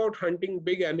 Forget about hunting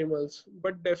big animals,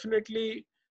 but definitely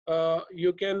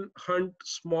you can hunt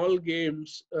small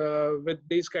games with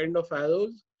these kind of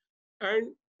arrows.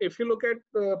 And if you look at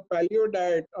the paleo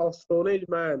diet of Stone Age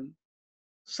man,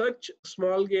 such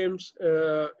small games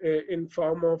in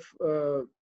form of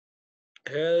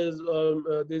hares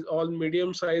or these all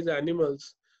medium-sized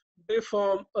animals, they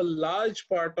form a large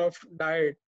part of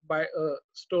diet by a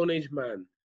Stone Age man.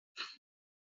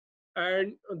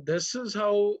 And this is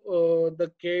how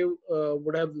the cave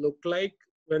would have looked like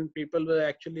when people were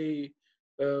actually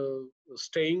uh,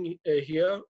 staying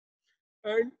here.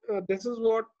 And this is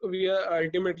what we are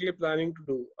ultimately planning to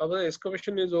do. Our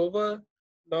excavation is over.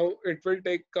 Now it will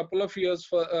take a couple of years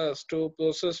for us to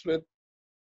process with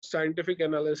scientific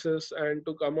analysis and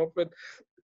to come up with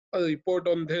a report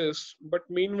on this. But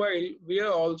meanwhile, we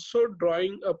are also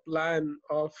drawing a plan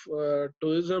of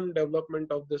tourism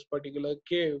development of this particular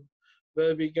cave,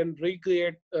 where we can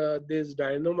recreate these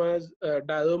dioramas,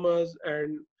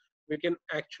 and we can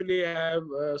actually have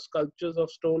sculptures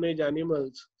of Stone Age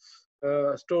animals,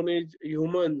 Stone Age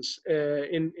humans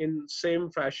in same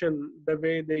fashion, the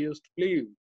way they used to live.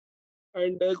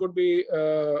 And there could be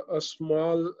a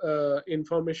small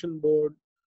information board,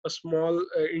 a small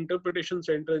interpretation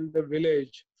center in the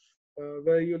village,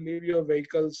 where you leave your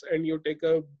vehicles and you take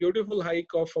a beautiful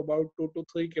hike of about 2 to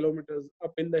 3 kilometers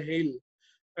up in the hill,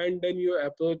 and then you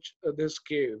approach this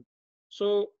cave.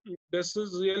 So this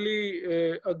is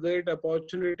really a great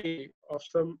opportunity of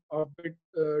some orbit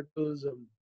tourism.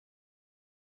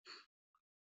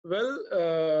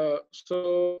 Well,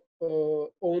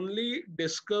 only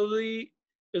discovery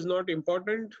is not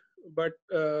important, but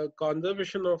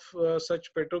conservation of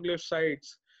such petroglyph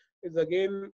sites is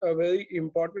again a very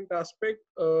important aspect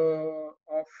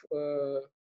of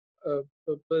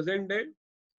the present day.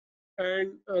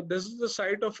 And this is the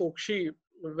site of Okshi,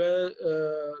 where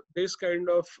this kind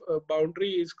of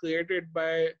boundary is created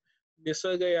by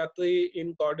Nisarga Yatri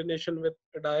in coordination with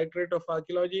the Directorate of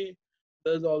Archaeology.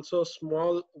 There's also a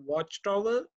small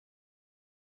watchtower,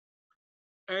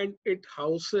 and it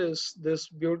houses this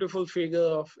beautiful figure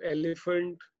of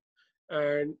elephant.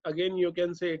 And again, you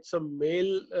can say it's a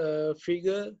male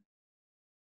figure.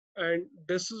 And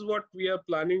this is what we are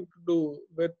planning to do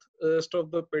with the rest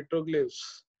of the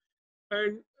petroglyphs.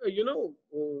 And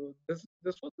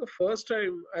this was the first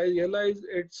time I realized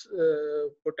its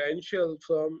potential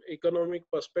from economic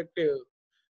perspective,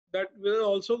 that we're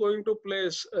also going to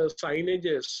place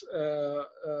signages.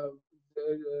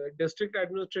 The district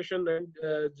administration and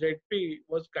ZP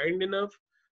was kind enough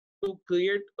to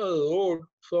create a road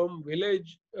from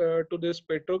village to this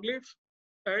petroglyph,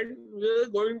 and we're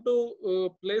going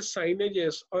to place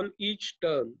signages on each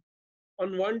turn.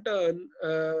 On one turn,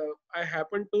 I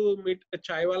happened to meet a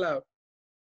chaiwala,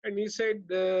 and he said,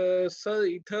 "Sir,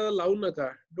 itha lau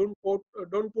naka.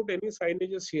 Don't put any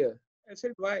signages here." I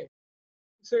said, "Why?"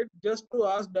 He said, "Just to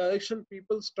ask direction,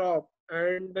 people stop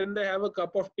and then they have a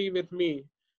cup of tea with me.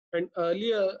 And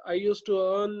earlier, I used to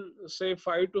earn, say,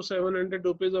 5 to 700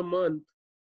 rupees a month,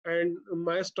 and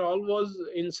my stall was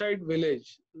inside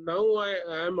village. Now I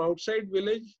am outside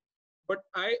village, but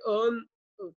I earn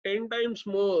 10 times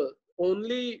more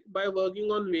only by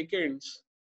working on weekends."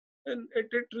 And it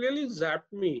really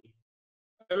zapped me.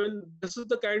 I mean, this is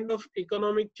the kind of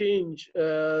economic change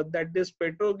that these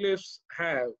petroglyphs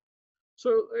have.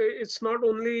 So it's not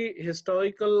only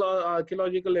historical or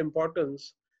archaeological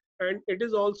importance, and it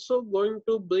is also going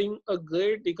to bring a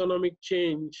great economic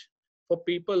change for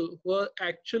people who are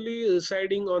actually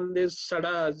residing on these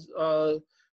sadas,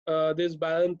 these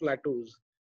barren plateaus.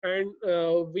 And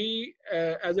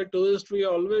as a tourist, we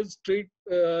always treat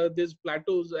these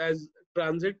plateaus as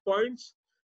transit points.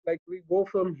 Like we go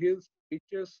from hills to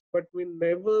beaches, but we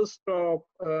never stop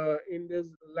in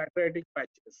these lateritic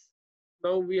patches.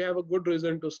 Now we have a good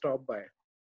reason to stop by.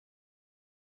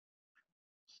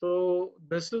 So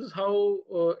this is how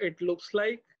it looks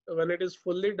like when it is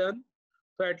fully done.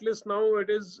 So at least now it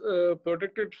is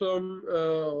protected from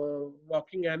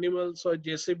walking animals or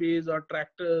JCBs or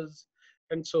tractors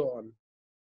and so on.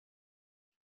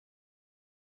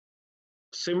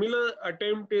 Similar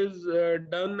attempt is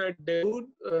done at Dawood,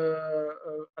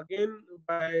 again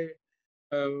by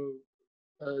uh,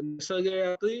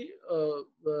 Nisargayatri,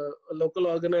 a local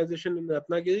organization in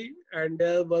Ratnagiri, and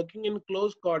they are working in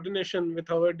close coordination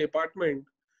with our department.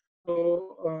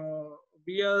 So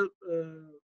we are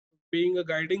being a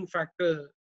guiding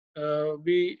factor.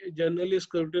 We generally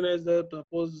scrutinize the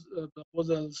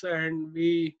proposals, and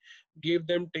we give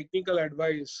them technical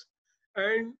advice.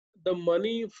 And the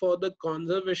money for the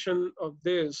conservation of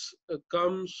this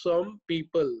comes from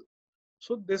people.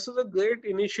 So this is a great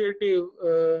initiative,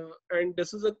 and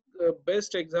this is a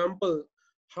best example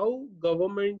how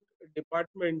government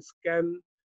departments can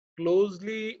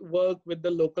closely work with the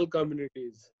local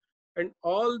communities. And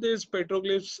all these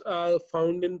petroglyphs are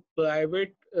found in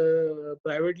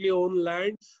privately owned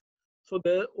lands. So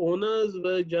the owners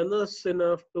were generous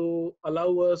enough to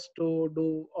allow us to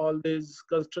do all these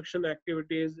construction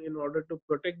activities in order to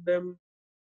protect them.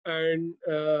 And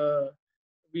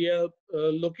we are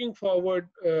looking forward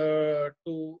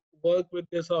to work with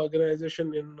this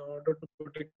organization in order to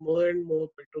protect more and more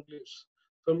petroglyphs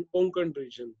from Konkan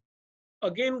region.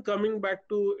 Again, coming back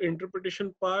to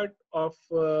interpretation part of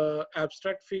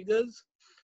abstract figures,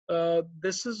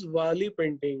 this is Wali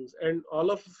paintings, and all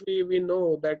of we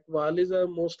know that Walis are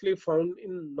mostly found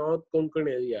in North Konkan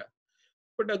area.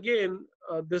 But again,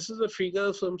 this is a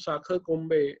figure from Sakhar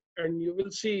Kombe, and you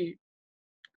will see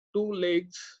two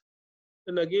legs,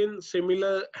 and again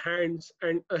similar hands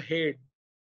and a head,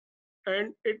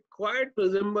 and it quite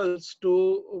resembles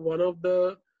to one of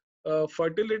the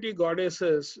fertility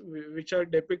goddesses which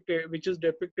is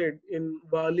depicted in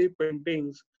Wali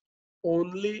paintings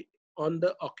only on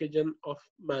the occasion of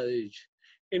marriage.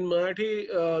 In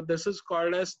Marathi, this is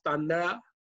called as Tandala,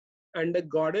 and the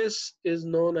goddess is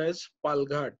known as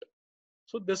Palghat.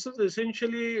 So this is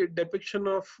essentially a depiction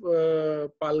of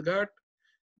Palghat.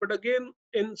 But again,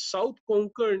 in South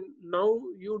Konkan, now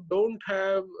you don't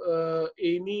have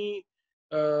any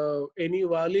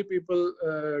Wali people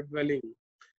dwelling.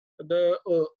 The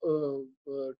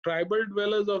tribal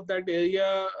dwellers of that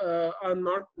area are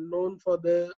not known for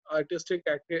their artistic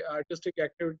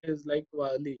activities like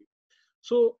Wali.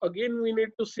 So again, we need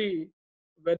to see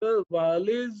whether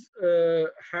Walis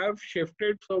have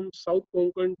shifted from South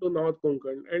Konkan to North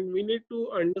Konkan, and we need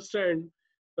to understand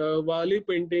Wali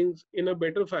paintings in a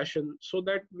better fashion so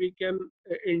that we can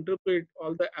interpret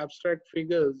all the abstract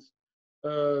figures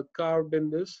carved in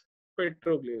this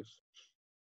petroglyphs.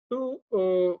 To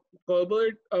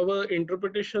corroborate our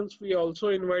interpretations, we also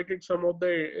invited some of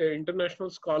the international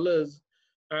scholars,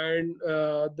 and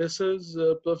this is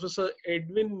Professor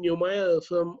Edwin Neumayer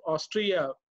from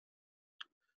Austria,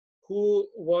 who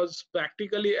was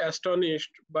practically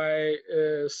astonished by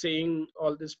seeing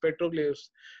all these petroglyphs.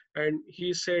 And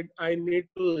he said, I need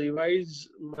to revise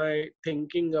my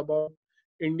thinking about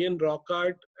Indian rock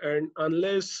art, and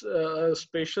unless a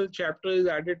special chapter is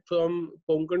added from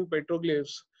Konkan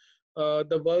petroglyphs,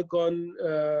 the work on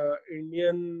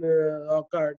Indian rock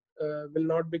art will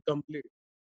not be complete.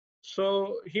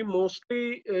 So he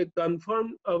mostly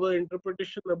confirmed our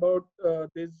interpretation about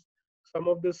this, some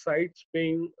of the sites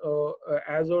being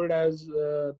as old as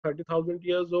 30,000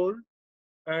 years old.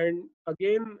 And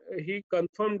again, he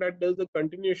confirmed that there's a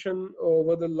continuation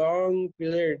over the long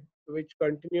period, which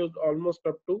continues almost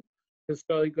up to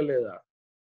historical era.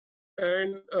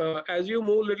 And as you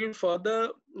move a little further,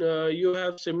 you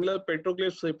have similar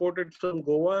petroglyphs reported from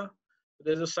Goa.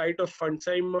 There's a site of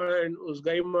Fansaima and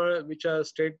Usgaima, which are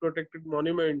state protected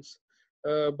monuments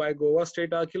by Goa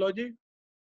State Archaeology.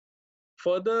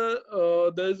 Further,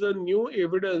 there is a new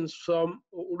evidence from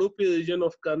Udupi region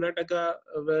of Karnataka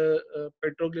where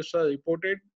petroglyphs are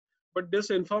reported. But this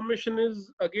information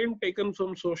is again taken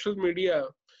from social media.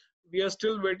 We are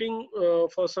still waiting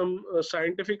for some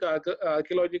scientific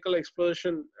archaeological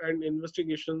exploration and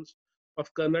investigations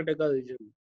of Karnataka region.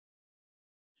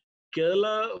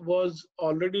 Kerala was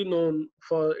already known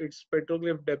for its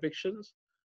petroglyph depictions.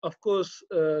 Of course,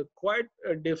 quite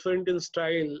different in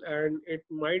style, and it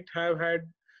might have had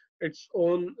its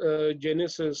own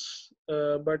genesis.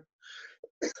 But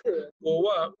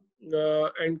Goa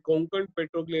and Konkan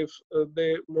petroglyphs,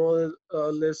 they more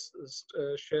or less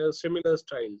share similar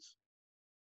styles.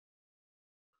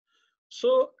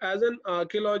 So, as an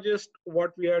archaeologist,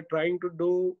 what we are trying to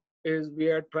do is we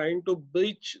are trying to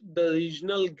bridge the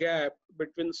regional gap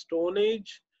between Stone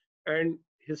Age and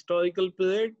historical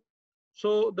period.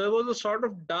 So there was a sort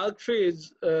of dark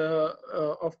phase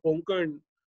of Konkan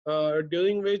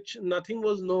during which nothing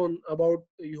was known about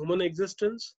human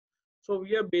existence. So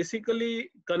we are basically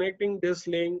connecting this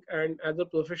link, and as a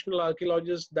professional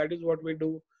archaeologist, that is what we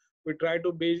do. We try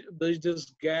to bridge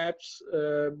these gaps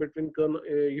between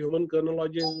human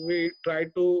chronologies. We try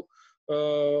to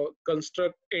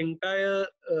construct entire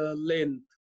length.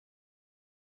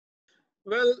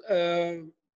 Well,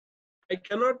 I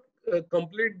cannot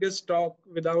complete this talk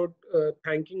without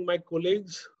thanking my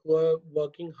colleagues who are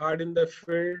working hard in the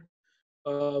field,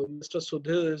 Mr.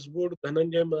 Sudhir Isbud,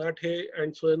 Dhananjay Marathe,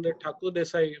 and Surendra Thakur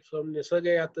Desai from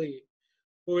Nisargayatri,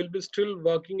 who will be still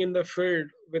working in the field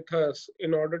with us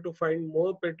in order to find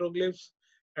more petroglyphs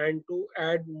and to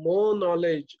add more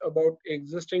knowledge about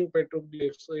existing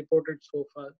petroglyphs reported so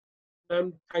far.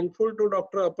 I'm thankful to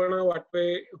Dr. Aparna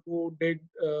Watwe, who did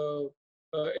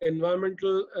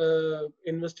environmental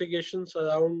investigations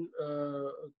around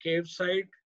cave site.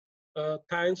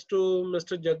 Thanks to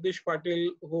Mr. Jagdish Patil,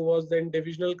 who was then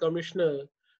Divisional Commissioner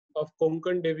of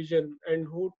Konkan Division and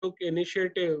who took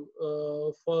initiative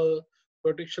for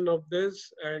protection of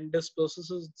this. And this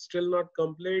process is still not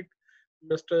complete.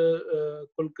 Mr.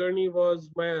 Kulkarni was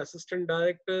my assistant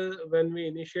director when we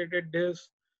initiated this.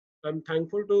 I'm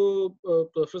thankful to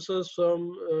professors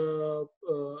from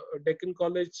Deccan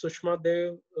College, Sushma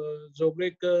Dev,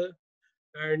 Zobrekar,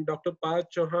 and Dr. Parth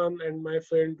Chauhan, and my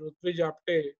friend Rutvij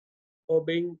Apte for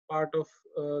being part of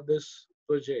this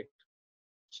project.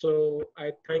 So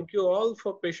I thank you all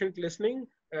for patient listening,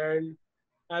 and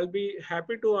I'll be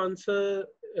happy to answer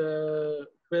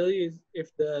queries if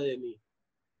there are any.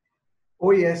 Oh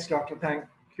yes, Doctor. Thank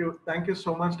you. Thank you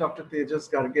so much, Dr.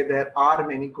 Tejas Garge. There are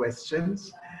many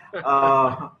questions.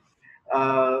 Uh,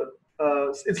 uh,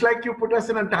 it's like you put us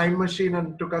in a time machine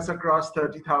and took us across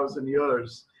 30,000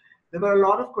 years. There were a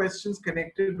lot of questions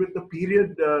connected with the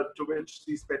period to which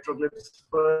these petroglyphs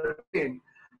pertain,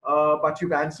 but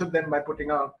you've answered them by putting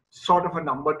a sort of a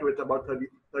number to it, about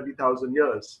 30,000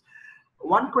 years.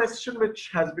 One question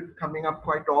which has been coming up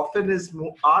quite often is,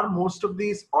 are most of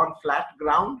these on flat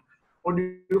ground, or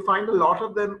do you find a lot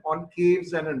of them on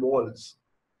caves and in walls?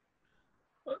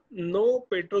 No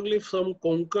petroglyph from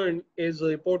Konkan is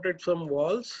reported from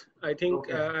walls. I think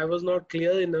Okay. I was not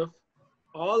clear enough.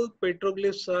 All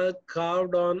petroglyphs are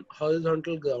carved on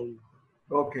horizontal ground.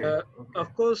 Okay. Okay.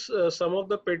 Of course, some of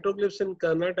the petroglyphs in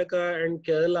Karnataka and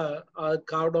Kerala are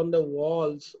carved on the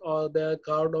walls or they are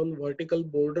carved on vertical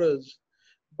borders.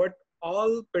 But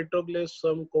all petroglyphs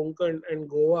from Konkan and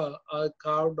Goa are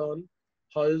carved on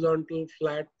horizontal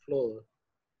flat floor.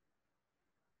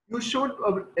 You showed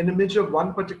an image of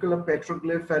one particular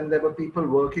petroglyph and there were people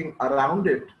working around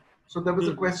it. So there was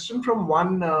a question from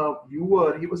one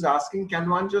viewer. He was asking, can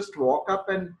one just walk up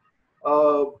and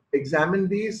examine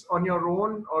these on your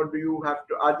own, or do you have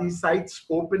to, are these sites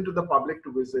open to the public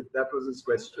to visit? That was his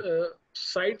question.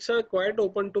 Sites are quite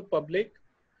open to public.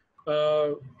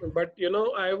 But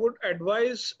I would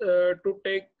advise to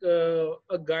take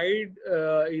a guide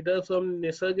either from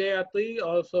Nisargayatri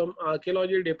or from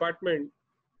archaeology department,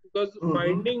 because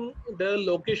finding the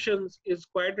locations is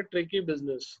quite a tricky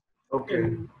business.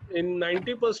 Okay. In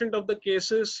 90% of the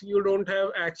cases, you don't have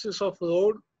access of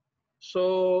road.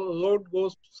 So road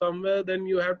goes somewhere, then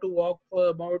you have to walk for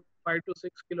about 5 to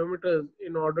 6 kilometers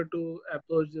in order to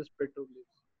approach this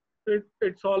petroglyphs.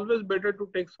 It's always better to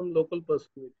take some local person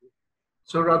with you.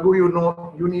 So Raghu,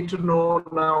 you need to know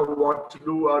now what to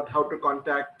do, how to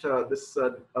contact this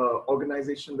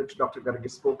organization which Dr. Garge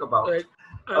spoke about. Right.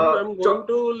 I'm going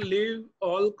to leave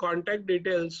all contact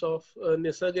details of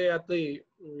Nisargayatri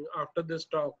after this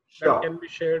talk. Sure. That can be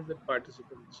shared with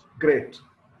participants. Great.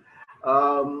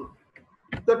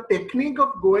 The technique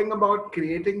of going about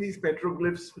creating these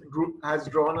petroglyphs has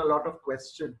drawn a lot of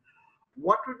question.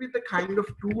 What would be the kind of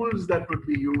tools that would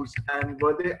be used, and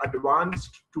were they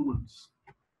advanced tools?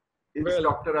 It's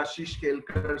Dr. Ashish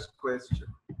Kelkar's question.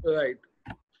 Right.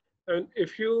 And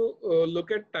if you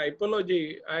look at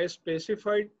typology, I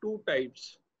specified two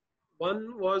types.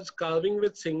 One was carving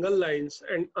with single lines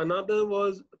and another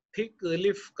was thick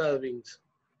relief carvings.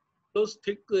 Those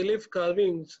thick relief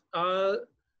carvings are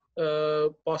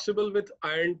possible with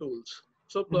iron tools.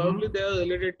 So probably they are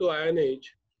related to Iron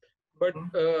Age. But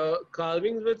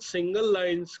carvings with single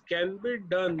lines can be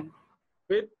done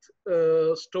with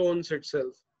stones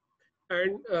itself.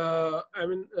 And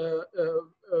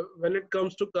when it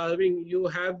comes to carving, you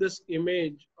have this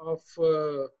image of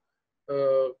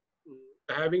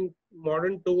having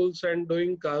modern tools and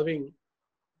doing carving,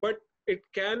 but it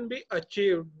can be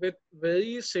achieved with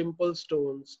very simple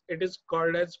stones. It is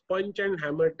called as punch and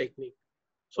hammer technique.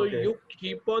 So you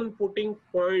keep on putting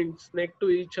points next to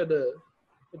each other,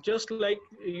 just like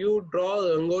you draw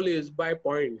rangolis by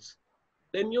points.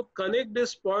 Then you connect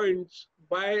these points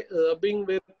by rubbing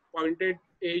with pointed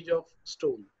edge of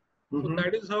stone. So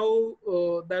that is how,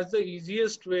 that's the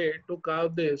easiest way to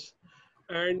carve this.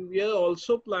 And we are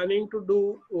also planning to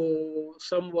do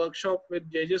some workshop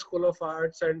with JJ School of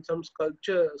Arts and some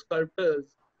sculptors,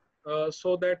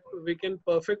 so that we can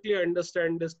perfectly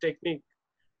understand this technique.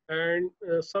 And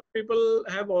some people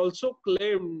have also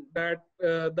claimed that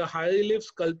the high relief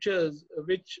sculptures,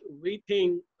 which we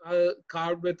think are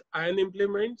carved with iron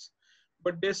implements,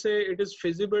 but they say it is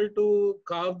feasible to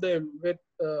carve them with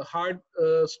hard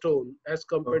stone as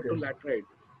compared to laterite.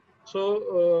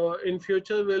 So in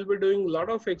future, we'll be doing a lot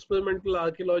of experimental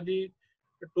archaeology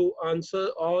to answer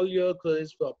all your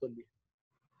queries properly.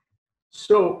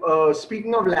 So,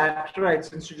 speaking of laterite,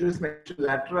 since you just mentioned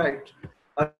laterite,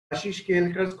 Ashish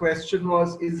Kelkar's question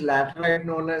was: is laterite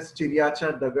known as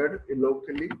Chiryacha Dagad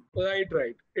locally? Right,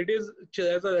 right. It is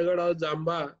Chirasa Ragad or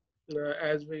Jamba,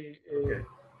 as we Okay,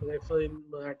 refer in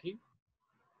Marathi. okay.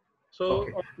 So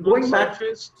Going back,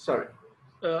 sorry.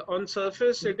 on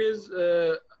surface, it is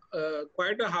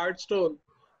quite a hard stone.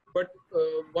 But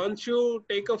once you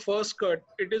take a first cut,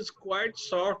 it is quite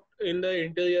soft in the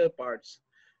interior parts.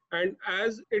 And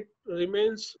as it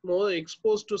remains more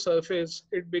exposed to surface,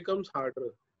 it becomes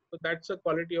harder. So that's the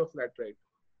quality of laterite.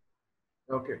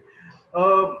 Okay.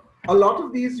 A lot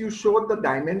of these you showed the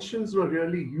dimensions were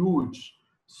really huge.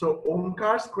 So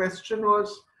Omkar's question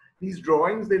was these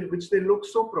drawings, which they look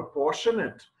so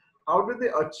proportionate. How do they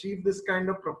achieve this kind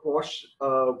of proportion,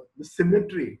 the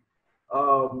symmetry?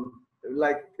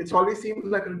 Like it always seems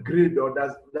like a grid, or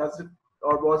does it,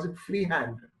 or was it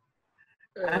freehand?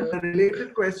 And Uh, a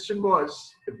related question was,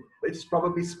 it's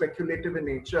probably speculative in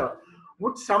nature,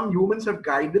 would some humans have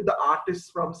guided the artists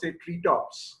from, say,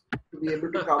 treetops to be able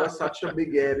to cover such a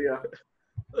big area?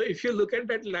 if you look at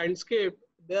that landscape,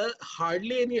 there are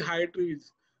hardly any high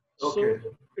trees. Okay.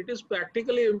 So it is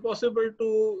practically impossible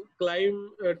to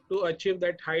climb to achieve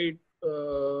that height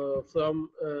from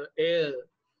air.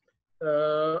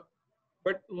 Uh,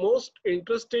 but most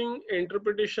interesting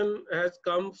interpretation has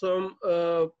come from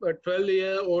a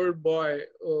 12-year-old boy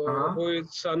Uh-huh. who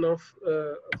is son of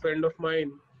a friend of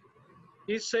mine.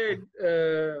 He said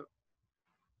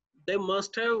they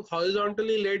must have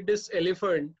horizontally laid this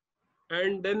elephant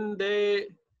and then they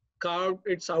carved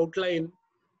its outline.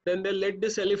 Then they let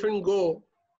this elephant go,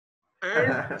 and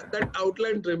that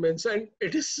outline remains. And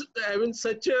it is, I mean,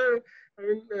 such a, I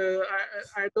mean,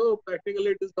 I know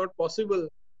practically it is not possible,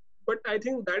 but I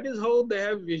think that is how they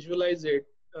have visualized it.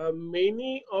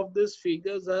 Many of these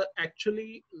figures are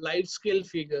actually life scale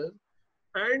figures,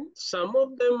 and some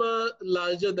of them are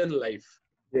larger than life.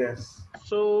 Yes.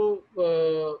 So,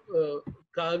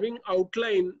 carving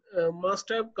outline must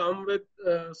have come with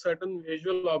certain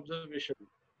visual observation.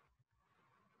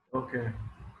 Okay.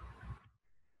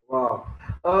 Wow.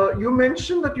 You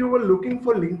mentioned that you were looking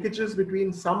for linkages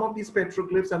between some of these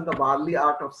petroglyphs and the Varli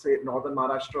art of, say, northern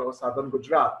Maharashtra or southern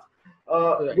Gujarat.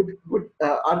 Right.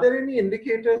 Are there any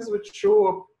indicators which show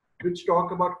up, which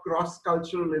talk about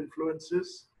cross-cultural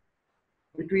influences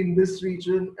between this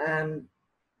region and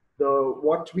the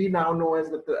what we now know as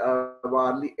the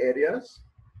Varli areas?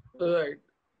 Right.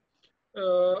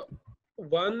 Uh,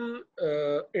 one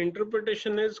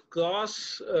interpretation is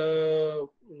cross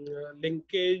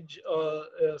linkage or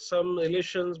some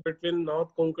relations between North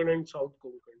Konkan and South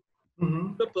Konkan.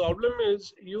 Mm-hmm. The problem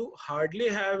is you hardly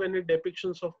have any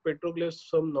depictions of petroglyphs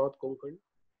from North Konkan,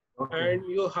 Okay. and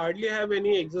you hardly have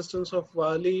any existence of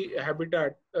Wali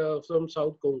habitat from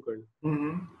South Konkan.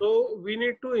 Mm-hmm. So we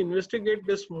need to investigate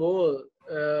this more.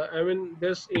 I mean,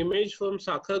 this image from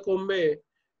Sakha Kombe,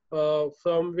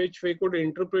 from which we could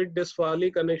interpret this Wali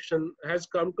connection, has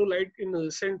come to light in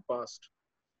recent past.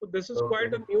 So this is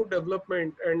quite Okay. a new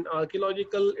development, and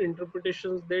archaeological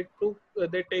interpretations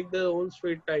they take their own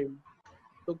sweet time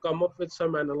to come up with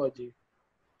some analogy.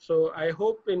 So I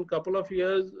hope in couple of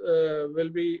years we'll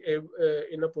be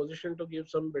in a position to give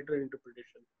some better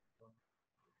interpretation.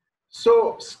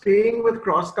 So, staying with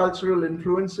cross-cultural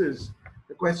influences,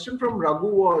 the question from Raghu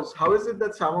was, how is it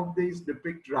that some of these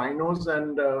depict rhinos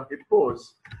and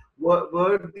hippos?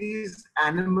 Were these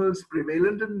animals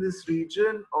prevalent in this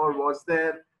region, or was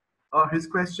there? His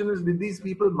question is, did these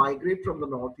people migrate from the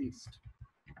northeast?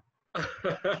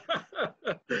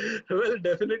 Well,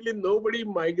 definitely nobody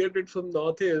migrated from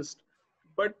northeast,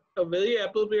 but a very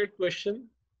appropriate question.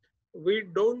 We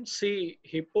don't see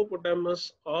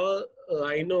hippopotamus or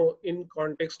rhino in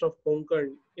context of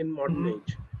Konkan in modern Mhm.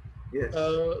 age. Yes.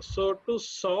 So to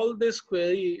solve this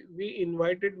query, we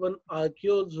invited one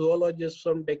archaeozoologist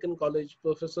from Deccan College,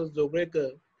 Professor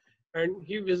Zobrekar, and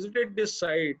he visited this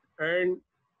site and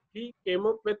he came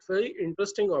up with very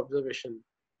interesting observation.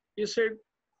 He said,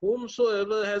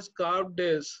 whomsoever has carved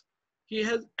this, he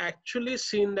has actually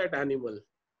seen that animal.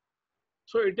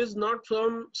 So it is not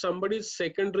from somebody's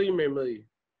secondary memory.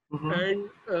 Hmm. And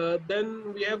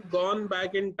then we have gone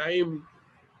back in time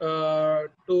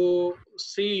to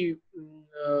see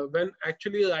when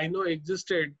actually rhino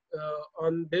existed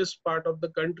on this part of the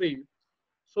country.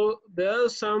 So there are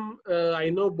some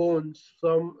rhino bones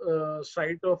from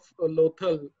site of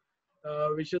Lothal,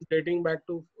 which is dating back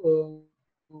to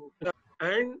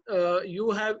and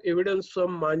you have evidence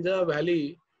from Manja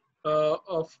Valley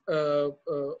of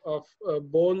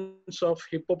bones of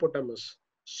hippopotamus.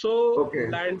 So Okay.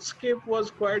 landscape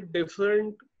was quite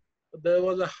different. There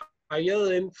was a higher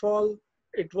rainfall.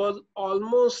 It was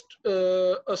almost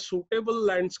a suitable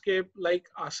landscape like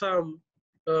Assam,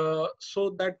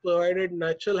 so that provided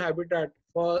natural habitat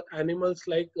for animals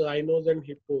like rhinos and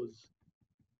hippos.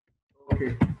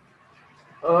 Okay.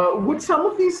 Would some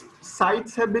of these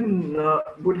sites have been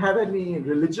would have any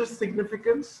religious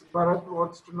significance? Bharat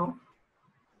wants to know.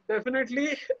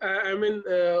 Definitely. I mean,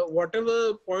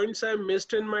 whatever points I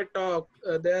missed in my talk,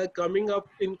 they are coming up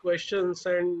in questions,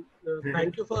 and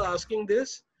thank you for asking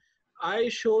this. I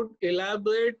showed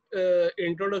elaborate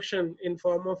introduction in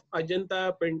form of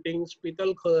Ajanta paintings,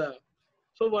 Pital Khora.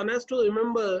 So one has to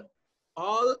remember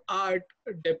all art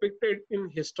depicted in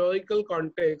historical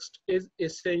context is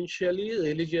essentially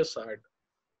religious art.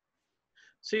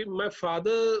 See, my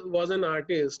father was an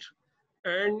artist,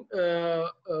 and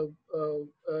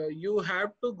you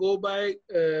have to go by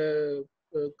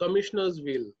commissioner's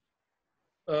will.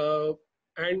 Uh,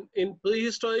 and in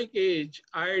prehistoric age,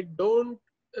 I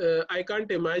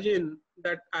can't imagine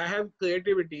that I have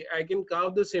creativity. I can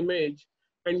carve this image,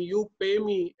 and you pay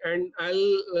me, and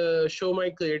I'll show my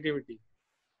creativity.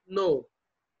 No,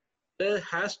 there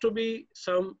has to be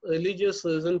some religious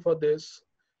reason for this.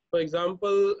 For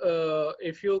example,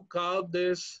 if you carve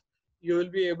this, you will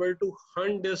be able to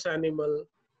hunt this animal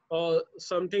or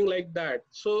something like that.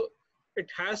 So it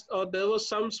has, or there was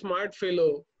some smart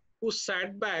fellow who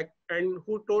sat back and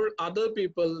who told other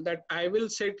people that I will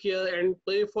sit here and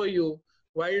pray for you.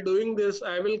 While doing this,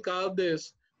 I will carve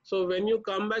this. So when you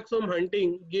come back from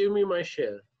hunting, give me my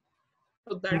share.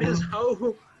 So that is Mhm.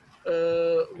 how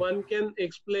one can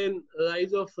explain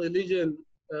rise of religion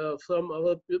from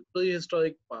our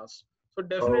prehistoric past. So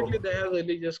definitely Oh, they have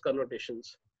religious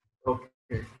connotations.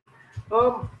 okay.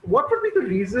 What would be the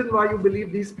reason why you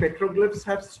believe these petroglyphs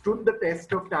have stood the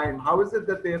test of time? How is it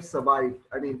that they have survived?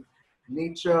 I mean,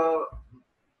 nature,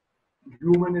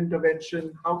 human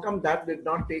intervention. How come that did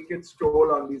not take its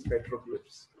toll on these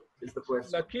petroglyphs? Is the So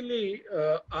question. luckily,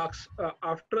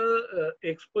 after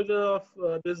exposure of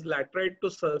this laterite to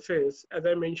surface, as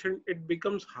I mentioned, it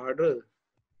becomes harder.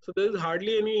 So there is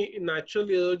hardly any natural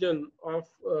erosion of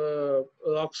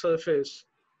rock surface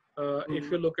if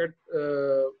you Mhm. look at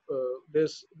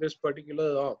this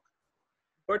particular rock.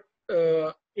 But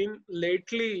in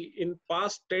lately, in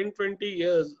past 10, 20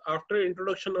 years, after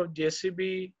introduction of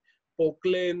JCB,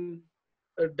 Poklane,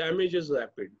 damage is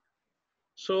rapid.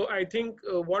 So I think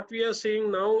what we are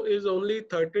seeing now is only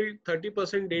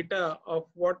 30% data of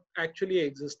what actually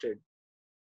existed.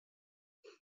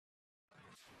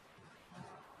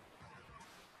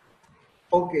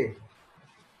 Okay,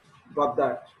 got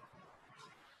that.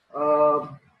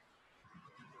 Um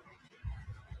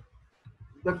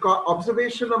the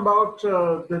observation about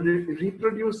the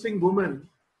reproducing woman,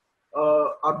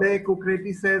 Abhay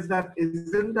Kukreti says that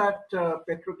isn't that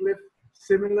petroglyph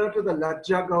similar to the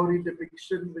Lajja Gauri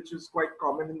depiction, which is quite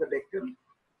common in the Deccan,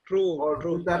 True, or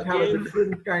true. would that have a Again,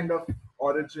 different kind of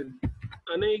origin?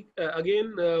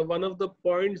 Again, one of the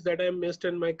points that I missed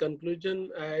in my conclusion,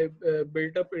 I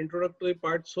built up introductory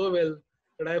part so well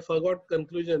that I forgot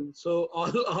conclusion. So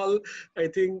all I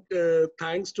think,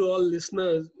 thanks to all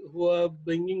listeners who are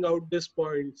bringing out these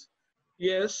points.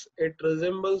 Yes, it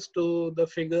resembles to the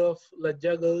figure of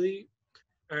Lajjagari,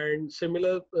 and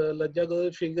similar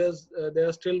Lajjagari figures. They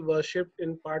are still worshipped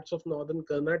in parts of northern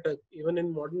Karnataka, even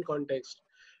in modern context.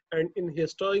 And in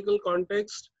historical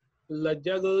context,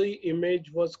 Lajjagari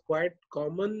image was quite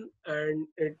common, and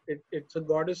it's a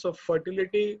goddess of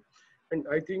fertility. And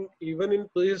I think even in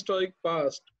prehistoric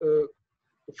past,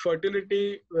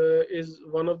 fertility is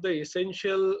one of the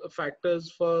essential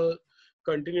factors for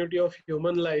continuity of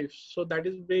human life. So that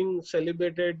is being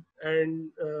celebrated and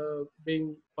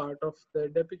being part of the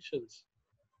depictions.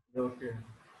 Okay.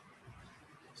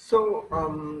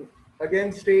 So,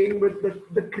 again, staying with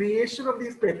the creation of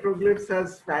these petroglyphs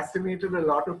has fascinated a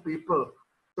lot of people.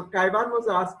 So, Kaivan was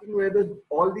asking whether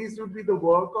all these would be the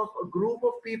work of a group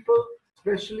of people,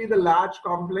 especially the large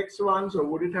complex ones, or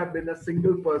would it have been a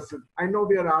single person? I know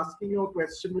we are asking you a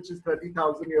question which is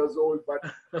 30,000 years old, but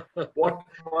what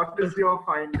is your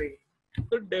finding?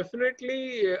 So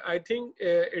definitely, I think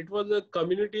it was a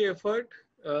community effort.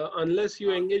 Unless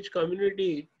you engage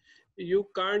community, you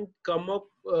can't come up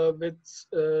with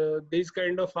these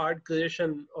kind of art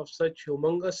creation of such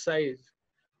humongous size.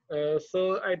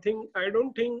 So I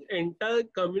don't think entire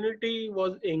community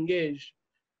was engaged,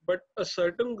 but a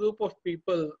certain group of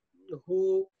people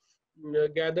who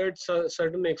gathered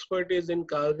certain expertise in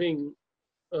carving,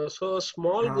 So a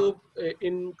small group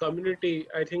in community,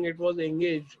 I think it was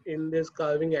engaged in this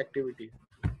carving activity.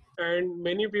 And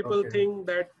many people Okay. think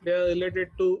that they are related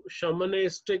to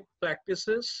shamanistic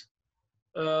practices.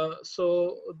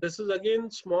 So this is again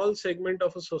small segment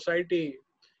of a society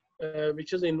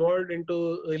which is involved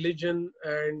into religion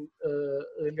and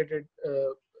related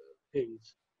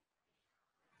things.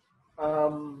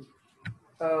 Um,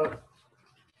 uh,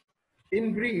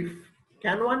 in brief,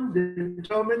 can one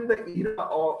determine the era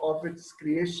of its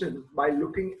creation by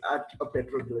looking at a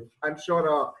petroglyph? I'm sure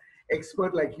a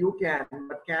expert like you can,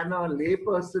 but can a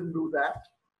layperson do that?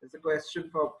 It's a question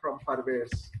from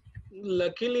Parvez.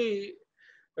 Luckily,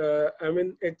 I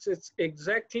mean it's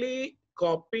exactly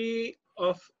copy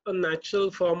of a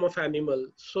natural form of animal.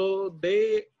 So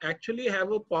they actually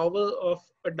have a power of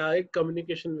a direct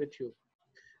communication with you.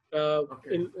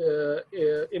 Okay.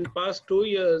 In past 2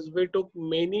 years, we took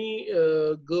many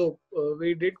group.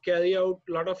 We did carry out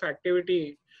a lot of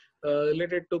activity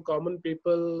related to common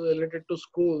people, related to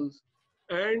schools,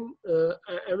 and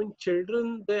I mean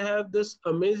children. They have this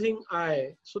amazing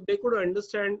eye, so they could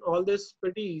understand all this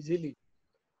pretty easily.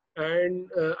 And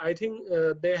I think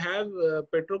they have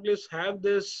petroglyphs have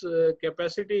this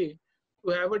capacity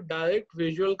to have a direct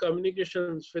visual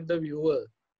communications with the viewer.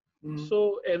 Mm, So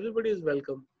everybody is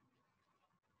welcome.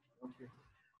 okay.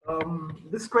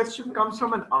 This question comes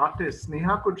from an artist.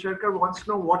 Neha Kucherkar wants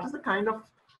to know what is the kind of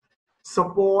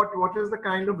support, what is the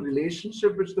kind of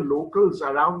relationship which the locals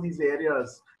around these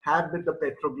areas have with the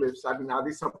petroglyphs? I mean, are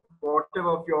they supportive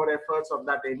of your efforts, of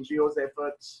that NGO's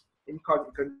efforts in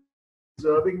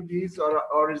conserving these,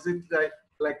 or is it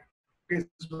like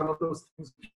it's one of those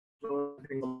things which you know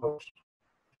anything about?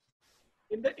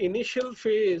 In the initial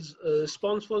phase,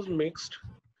 response was mixed,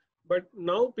 but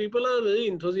now people are very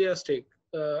enthusiastic.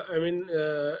 I mean,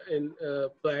 in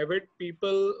private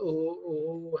people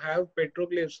who have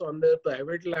petroglyphs on their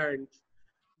private lands,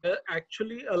 they're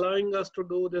actually allowing us to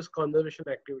do this conservation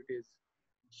activities.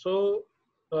 So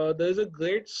there is a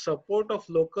great support of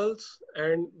locals,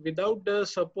 and without their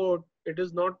support, it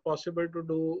is not possible to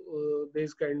do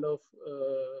these kind of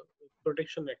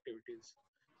protection activities.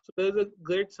 So there is a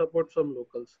great support from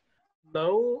locals.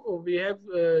 Now we have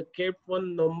kept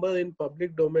one number in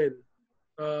public domain,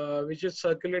 which is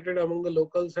circulated among the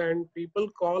locals, and people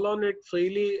call on it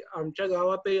freely. आमच्या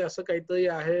गावातही असं काहीतरी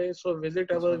आहे, so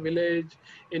visit our village,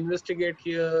 investigate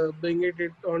here, bring it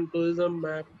on tourism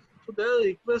map. So there are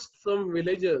requests from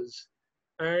villagers,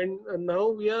 and now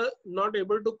we are not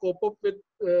able to cope up with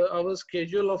our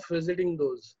schedule of visiting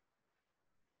those.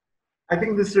 I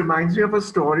think this reminds me of a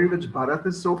story which Bharat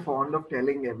is so fond of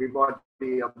telling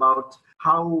everybody about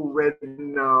how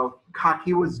when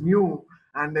Khaki was new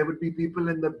and there would be people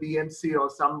in the BMC or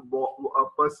some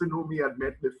a person whom he had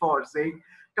met before saying,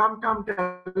 come,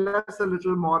 tell us a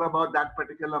little more about that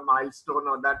particular milestone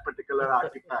or that particular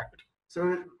artifact.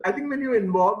 So I think when you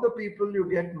involve the people, you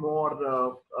get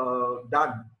more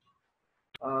done.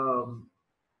 Um,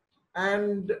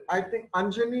 and I think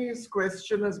Anjani's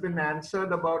question has been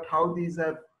answered about how these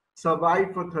have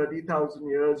survived for 30,000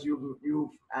 years.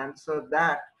 You've answered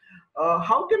that.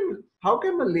 How can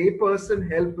a layperson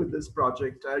help with this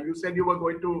project? You said you were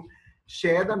going to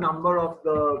share the number of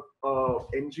the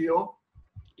NGO.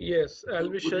 Yes, I'll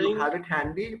be Would you sharing have it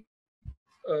handy?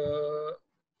 uh,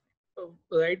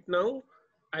 right now.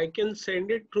 I can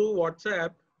send it through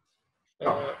WhatsApp.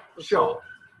 Sure. So Sure.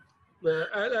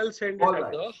 I'll send it All right.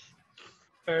 across,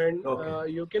 and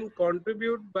Okay. you can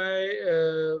contribute by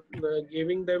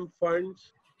giving them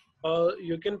funds, or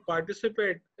you can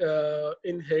participate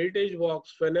in heritage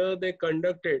walks whenever they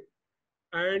conduct it.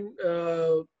 And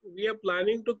we are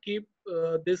planning to keep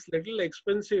this little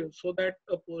expensive so that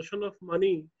a portion of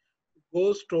money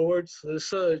goes towards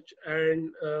research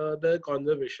and the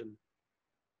conservation.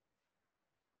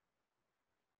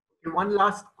 One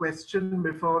last question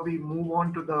before we move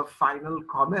on to the final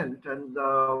comment, and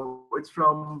it's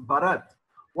from Bharat.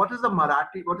 What is the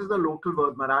Marathi? What is the local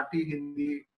word? Marathi,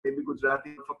 Hindi, maybe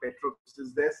Gujarati word for petroglyphs?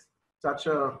 Is there such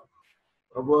a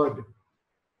word?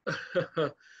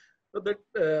 So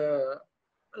that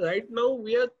right now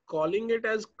we are calling it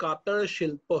as Kata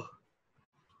Shilpa.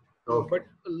 Okay. But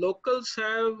locals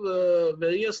have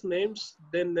various names.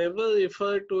 They never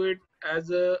refer to it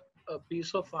as a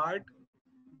piece of art,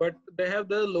 but they have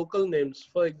their local names.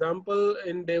 For example,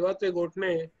 in Devate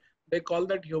Gotne, they call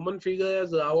that human figure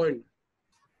as Ravan.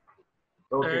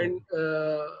 Okay. And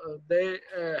they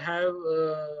have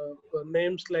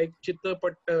names like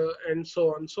Chitrapatta and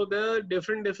so on. So there are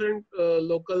different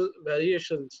local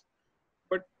variations.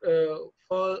 But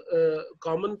for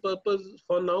common purpose,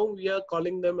 for now, we are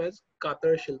calling them as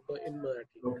Katar Shilpa in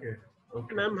Marathi. Okay.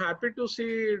 Okay. And I'm happy to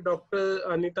see Dr.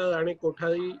 Anita Rane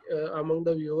Kothari among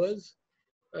the viewers.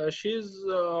 She's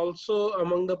also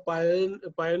among the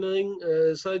pioneering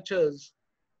researchers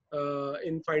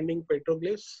in finding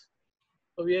petroglyphs.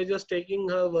 So we are just taking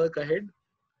her work ahead.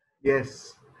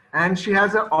 Yes. And she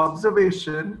has an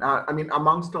observation. I mean,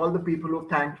 amongst all the people who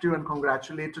thanked you and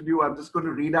congratulated you, I'm just going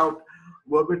to read out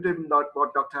verbatim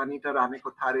what Dr. Anita Rane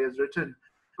Kothari has written.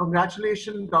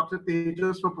 Congratulations, Dr.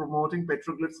 Tejas, for promoting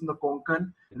petroglyphs in the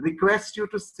Konkan. Request you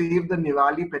to save the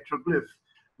Nivali petroglyph,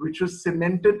 which was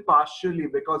cemented partially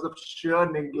because of sheer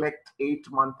neglect 8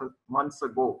 months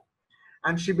ago.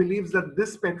 And she believes that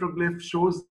this petroglyph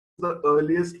shows the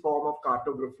earliest form of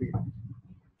cartography.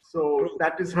 So True.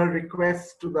 that is her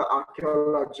request to the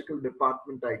archaeological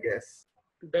department, I guess.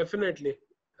 Definitely.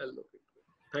 I'll look into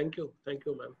it. Thank you. Thank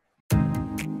you, ma'am.